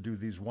calls to do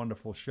these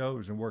wonderful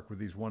shows and work with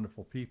these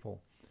wonderful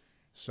people.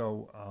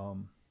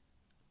 So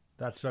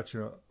that's such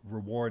a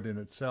reward in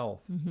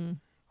itself.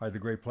 I had the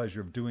great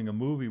pleasure of doing a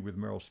movie with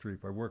Meryl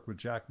Streep. I worked with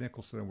Jack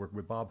Nicholson. I worked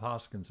with Bob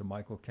Hoskins and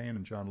Michael Caine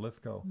and John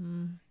Lithgow.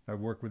 I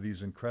worked with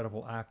these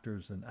incredible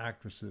actors and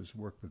actresses.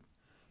 Worked with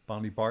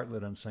Bonnie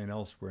Bartlett on St.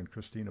 Elsewhere and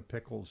Christina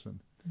Pickles and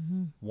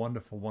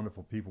wonderful,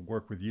 wonderful people.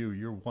 Work with you.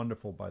 You're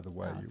wonderful, by the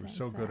way. Oh, You were thanks,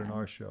 so good in Aaron.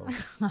 our show.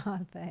 Oh,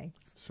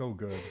 thanks. So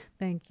good.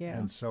 Thank you.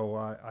 And so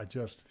I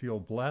just feel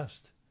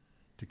blessed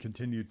to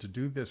continue to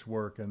do this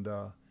work. And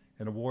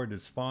an award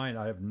is fine.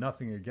 I have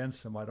nothing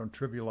against them. I don't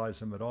trivialize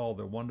them at all.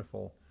 They're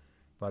wonderful.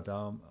 But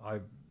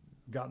I've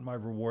gotten my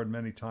reward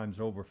many times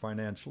over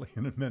financially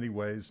and in many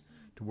ways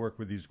to work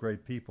with these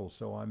great people.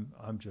 So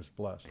I'm just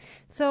blessed.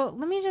 So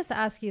let me just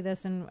ask you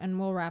this, and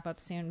we'll wrap up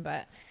soon,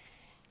 but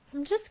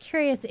I'm just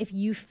curious if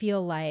you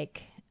feel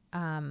like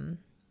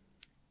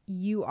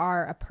you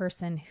are a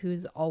person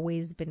who's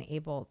always been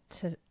able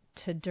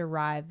to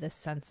derive this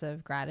sense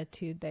of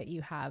gratitude that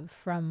you have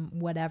from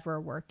whatever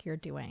work you're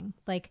doing.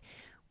 Like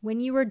when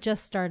you were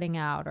just starting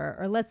out,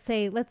 or let's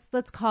say,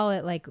 let's call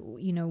it like,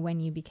 you know, when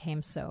you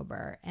became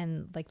sober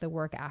and like the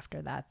work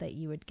after that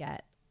you would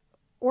get,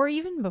 or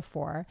even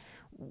before,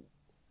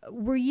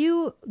 were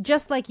you,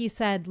 just like you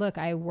said, look,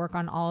 I work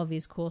on all of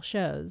these cool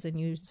shows, and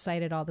you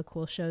cited all the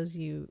cool shows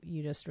you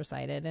just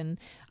recited, and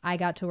I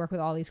got to work with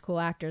all these cool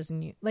actors,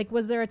 and you, like,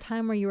 was there a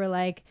time where you were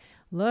like,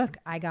 look,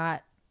 I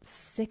got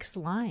 6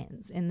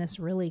 lines in this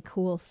really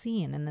cool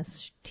scene in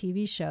this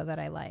TV show that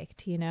I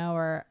liked, you know,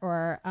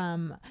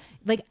 or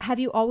like, have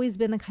you always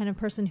been the kind of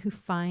person who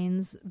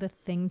finds the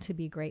thing to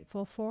be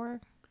grateful for?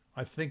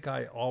 I think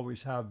I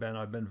always have been.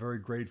 I've been very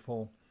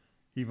grateful.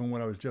 Even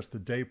when I was just a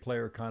day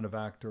player kind of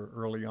actor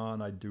early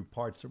on, I'd do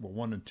parts that were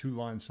 1 and 2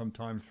 lines,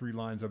 sometimes 3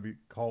 lines. I'd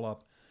call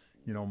up,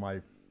 you know,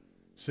 my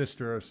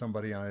sister or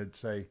somebody, and I'd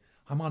say,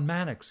 I'm on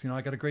Mannix. You know,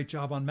 I got a great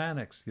job on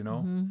Mannix, you know.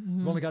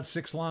 I've only got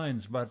 6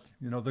 lines, but,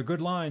 you know, they're good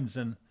lines,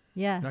 and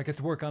Yeah. you know, I get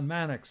to work on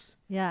Mannix.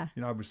 Yeah.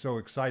 You know, I was so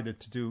excited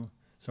to do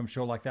some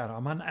show like that.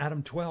 I'm on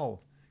Adam 12.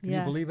 Can Yeah.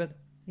 you believe it?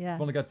 Yeah.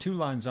 I've only got 2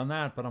 lines on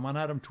that, but I'm on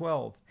Adam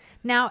 12.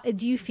 Now,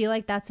 do you feel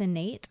like that's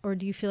innate, or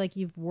do you feel like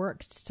you've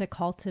worked to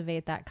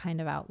cultivate that kind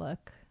of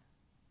outlook?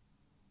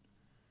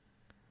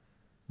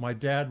 My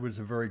dad was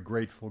a very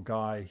grateful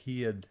guy.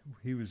 He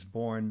was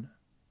born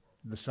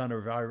the son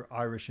of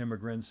Irish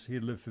immigrants. He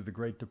had lived through the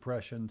Great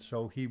Depression,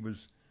 so he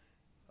was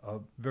a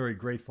very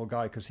grateful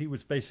guy because he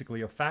was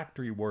basically a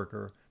factory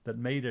worker that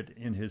made it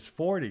in his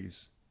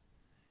 40s.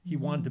 He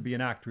wanted to be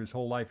an actor his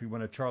whole life. He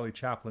won a Charlie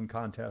Chaplin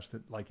contest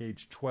at like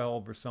age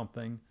 12 or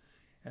something,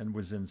 and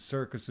was in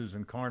circuses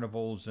and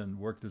carnivals, and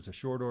worked as a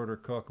short order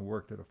cook, and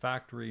worked at a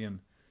factory, and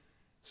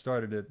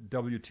started at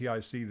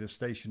WTIC, the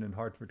station in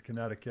Hartford,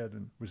 Connecticut,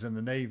 and was in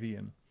the Navy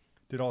and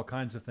did all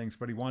kinds of things.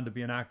 But he wanted to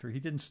be an actor. He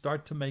didn't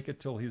start to make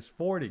it till his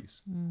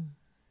 40s.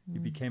 He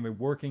became a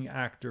working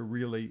actor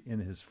really in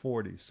his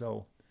 40s.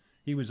 So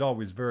he was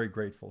always very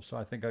grateful. So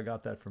I think I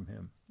got that from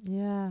him.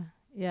 Yeah.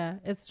 Yeah.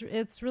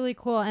 It's really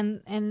cool.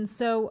 And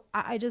so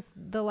I just,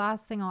 the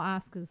last thing I'll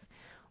ask is,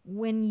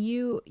 when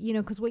you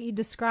know, because what you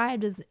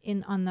described is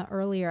on the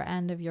earlier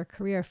end of your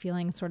career,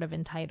 feeling sort of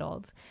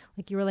entitled,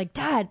 like you were like,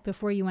 Dad,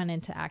 before you went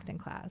into acting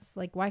class,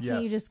 like, why can't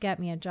Yes. you just get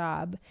me a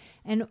job?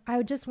 And I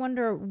would just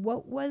wonder,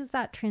 what was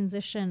that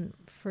transition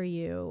for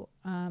you?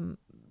 And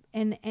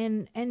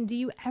do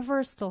you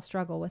ever still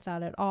struggle with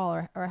that at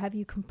all? Or have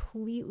you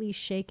completely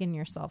shaken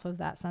yourself of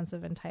that sense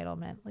of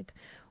entitlement? Like,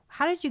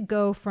 how did you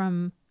go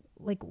from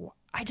like,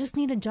 I just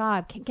need a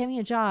job, get me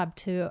a job,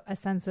 to a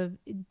sense of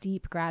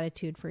deep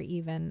gratitude for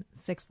even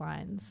 6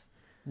 lines?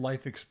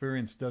 Life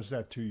experience does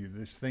that to you.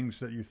 There's things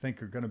that you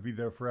think are going to be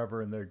there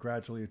forever, and they're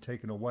gradually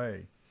taken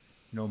away.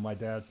 You know, my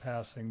dad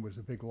passing was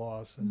a big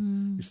loss,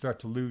 and you start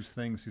to lose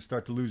things. You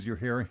start to lose your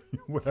hearing,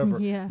 whatever.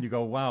 Yeah. You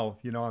go, wow,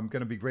 you know, I'm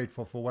going to be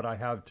grateful for what I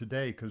have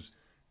today, because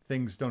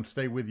things don't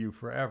stay with you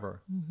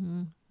forever.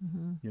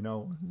 You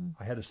know,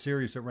 I had a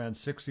series that ran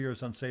 6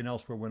 years on St.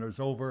 Elsewhere. When it was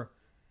over,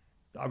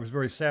 I was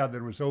very sad that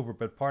it was over,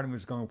 but part of me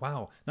was going,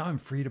 wow, now I'm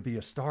free to be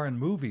a star in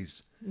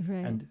movies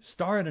Right. and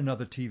star in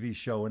another TV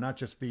show, and not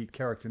just be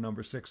character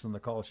number 6 on the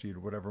call sheet or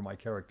whatever my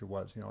character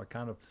was. You know, I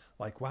kind of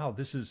like, wow,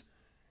 this is,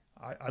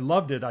 I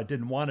loved it. I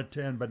didn't want it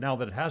to end, but now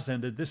that it has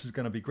ended, this is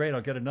going to be great.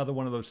 I'll get another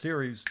one of those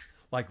series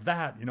like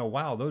that. You know,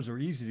 wow, those are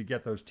easy to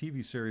get, those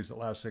TV series that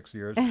last 6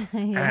 years.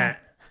 I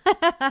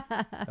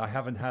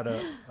haven't had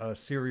a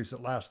series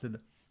that lasted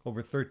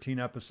over 13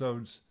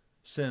 episodes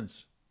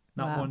since.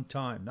 Not Wow. one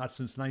time. Not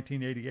since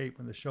 1988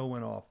 when the show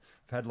went off.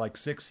 I've had like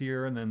 6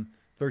 here and then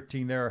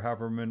 13 there,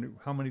 however many.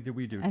 How many did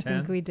we do? 10? I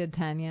think we did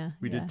 10, yeah.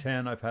 We did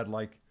 10. I've had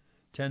like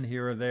 10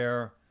 here or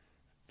there,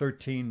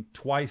 13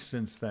 twice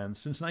since then,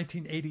 since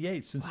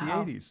 1988, since the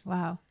 80s.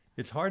 Wow.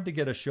 It's hard to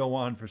get a show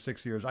on for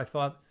 6 years. I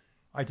thought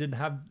I did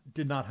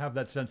not have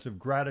that sense of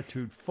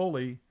gratitude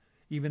fully,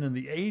 even in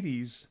the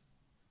 80s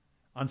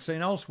on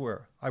St.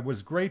 Elsewhere. I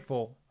was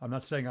grateful. I'm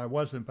not saying I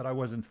wasn't, but I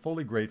wasn't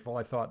fully grateful.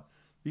 I thought,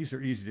 these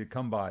are easy to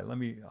come by.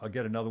 I'll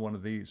get another one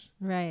of these.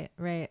 Right,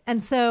 right.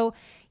 And so,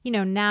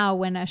 now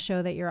when a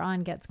show that you're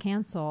on gets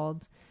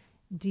canceled,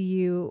 what do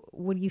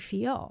you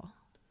feel?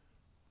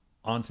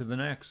 On to the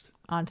next.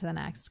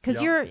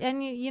 Because you're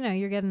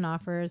getting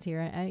offers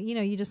here.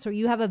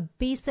 You have a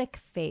basic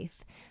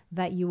faith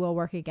that you will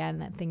work again,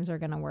 that things are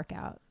going to work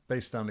out.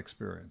 Based on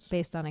experience.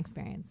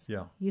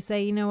 Yeah. You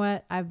say, you know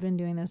what? I've been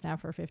doing this now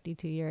for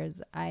 52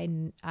 years.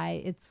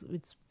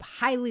 It's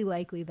highly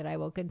likely that I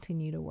will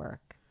continue to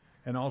work.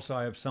 And also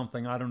I have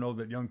something I don't know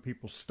that young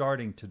people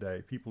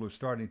who are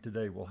starting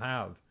today will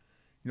have.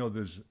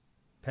 There's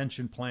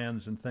pension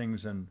plans and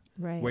things and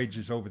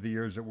wages over the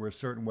years that were a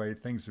certain way.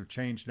 Things have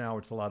changed now.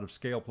 It's a lot of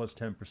scale plus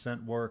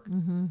 10% work.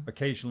 Mm-hmm.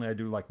 Occasionally I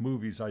do like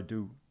movies.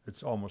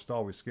 It's almost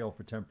always scale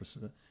for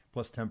 10%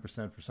 plus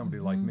 10% for somebody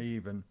like me,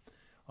 even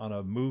on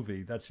a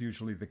movie. That's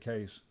usually the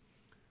case.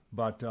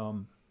 But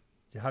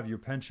you have your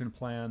pension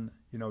plan,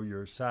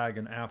 your SAG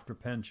and after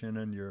pension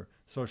and your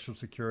Social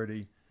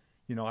Security.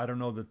 I don't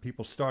know that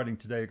people starting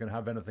today are going to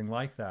have anything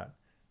like that.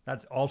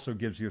 That also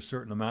gives you a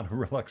certain amount of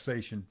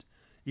relaxation.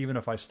 Even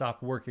if I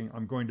stop working,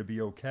 I'm going to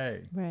be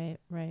okay. Right.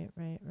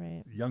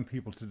 Young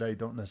people today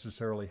don't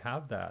necessarily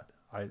have that.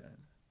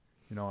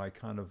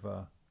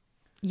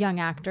 Young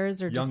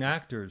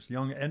actors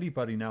young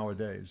anybody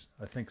nowadays.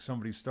 I think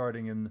somebody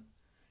starting in,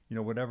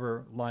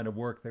 whatever line of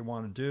work they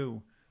want to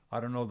do, I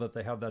don't know that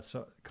they have that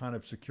kind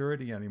of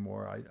security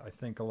anymore. I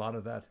think a lot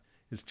of that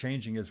is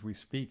changing as we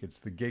speak.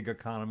 It's the gig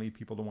economy.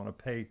 People don't want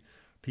to pay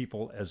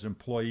people as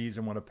employees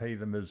and want to pay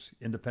them as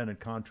independent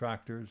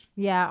contractors.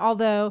 Yeah,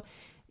 although,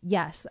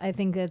 yes, I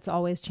think it's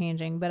always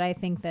changing. But I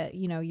think that,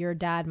 your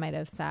dad might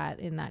have sat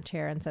in that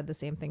chair and said the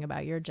same thing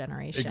about your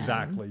generation.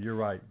 Exactly. You're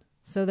right.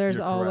 So there's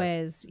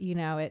always,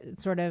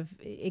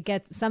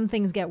 some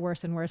things get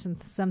worse and worse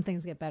and some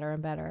things get better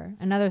and better.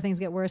 And other things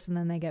get worse and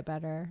then they get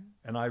better.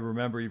 And I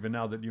remember even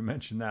now that you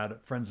mentioned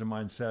that, friends of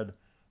mine said,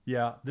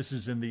 yeah, this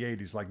is in the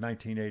 80s, like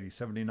 1980,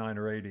 79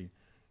 or 80.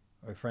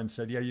 My friend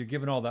said, yeah, you're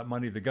giving all that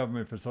money to the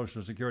government for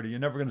Social Security. You're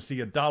never going to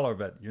see a dollar of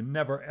it. You're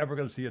never, ever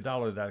going to see a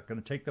dollar of that. Going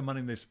to take the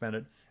money and they spend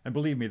it. And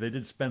believe me, they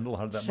did spend a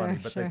lot of that money,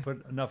 but they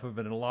put enough of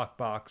it in a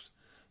lockbox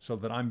so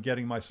that I'm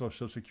getting my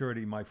Social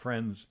Security. My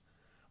friends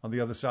on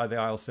the other side of the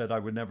aisle said I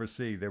would never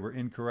see. They were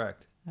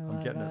incorrect.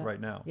 I'm getting it right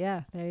now.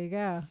 Yeah, there you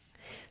go.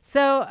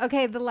 So,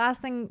 okay, the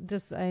last thing,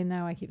 I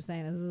know I keep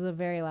saying this is the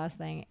very last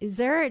thing.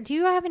 Do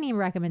you have any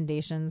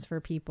recommendations for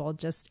people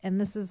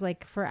and this is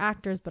like for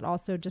actors, but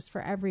also just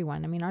for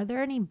everyone? I mean, are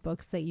there any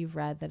books that you've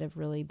read that have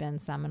really been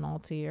seminal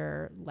to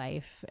your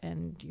life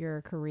and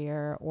your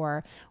career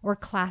or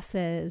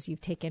classes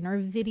you've taken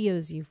or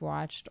videos you've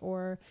watched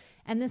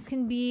and this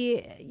can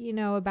be,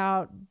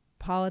 about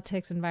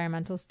politics,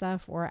 environmental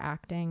stuff or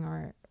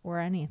acting or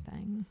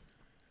anything?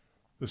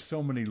 There's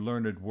so many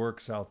learned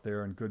works out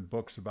there and good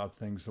books about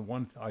things. The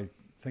one I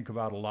think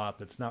about a lot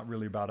that's not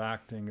really about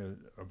acting,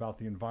 about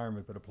the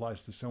environment, but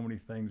applies to so many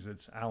things,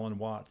 it's Alan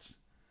Watts.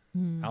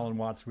 Alan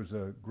Watts was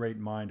a great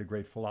mind, a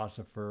great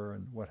philosopher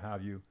and what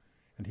have you.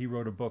 And he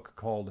wrote a book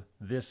called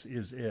This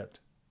Is It.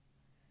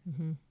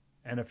 Mm-hmm.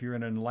 And if you're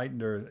in an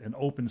enlightened or an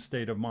open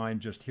state of mind,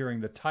 just hearing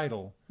the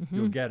title,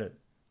 you'll get it.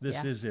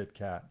 This is it,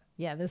 Kat.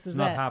 Yeah, this is it's it.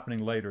 Not happening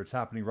later. It's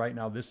happening right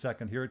now, this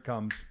second. Here it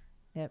comes.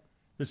 Yep.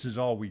 This is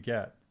all we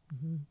get.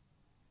 Mm-hmm.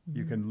 Mm-hmm.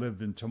 You can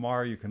live in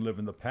tomorrow. You can live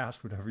in the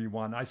past, whatever you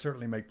want. I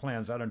certainly make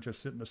plans. I don't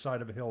just sit on the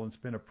side of a hill and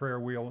spin a prayer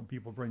wheel and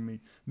people bring me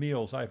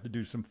meals. I have to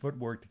do some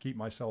footwork to keep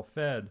myself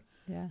fed.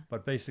 Yeah.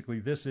 But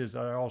basically,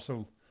 I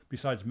also,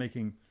 besides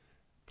making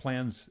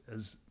plans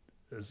as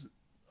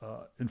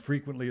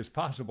infrequently as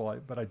possible,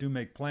 but I do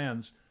make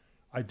plans.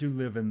 I do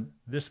live in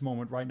this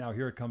moment right now.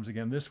 Here it comes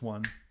again, this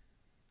one.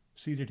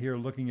 Seated here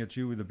looking at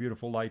you with a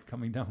beautiful light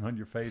coming down on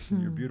your face in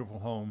your beautiful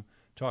home,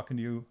 talking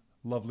to you,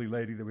 lovely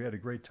lady, that we had a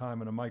great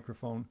time on a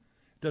microphone.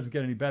 It doesn't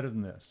get any better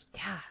than this.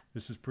 Yeah.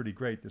 This is pretty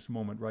great, this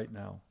moment right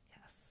now.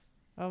 Yes.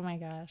 Oh my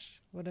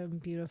gosh. What a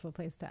beautiful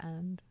place to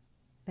end.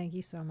 Thank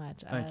you so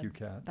much, Ed. Thank you,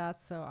 Kat.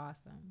 That's so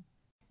awesome.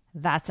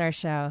 That's our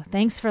show.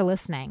 Thanks for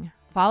listening.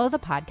 Follow the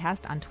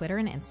podcast on Twitter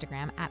and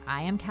Instagram at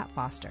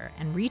 @IamKatFoster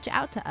and reach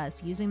out to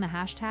us using the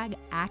hashtag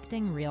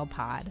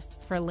ActingRealPod.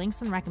 For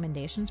links and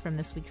recommendations from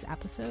this week's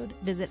episode,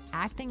 visit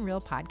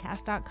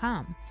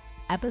actingrealpodcast.com.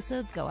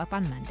 Episodes go up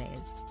on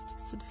Mondays.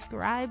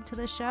 Subscribe to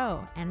the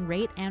show and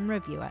rate and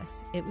review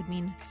us. It would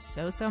mean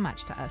so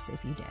much to us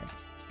if you did.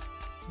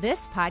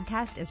 This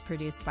podcast is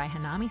produced by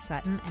Hanami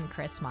Sutton and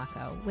Chris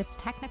Mako, with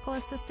technical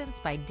assistance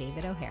by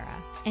David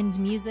O'Hara and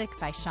music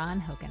by Sean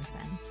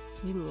Hokinson.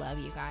 We love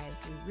you guys.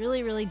 We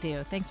really, really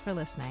do. Thanks for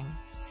listening.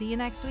 See you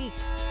next week.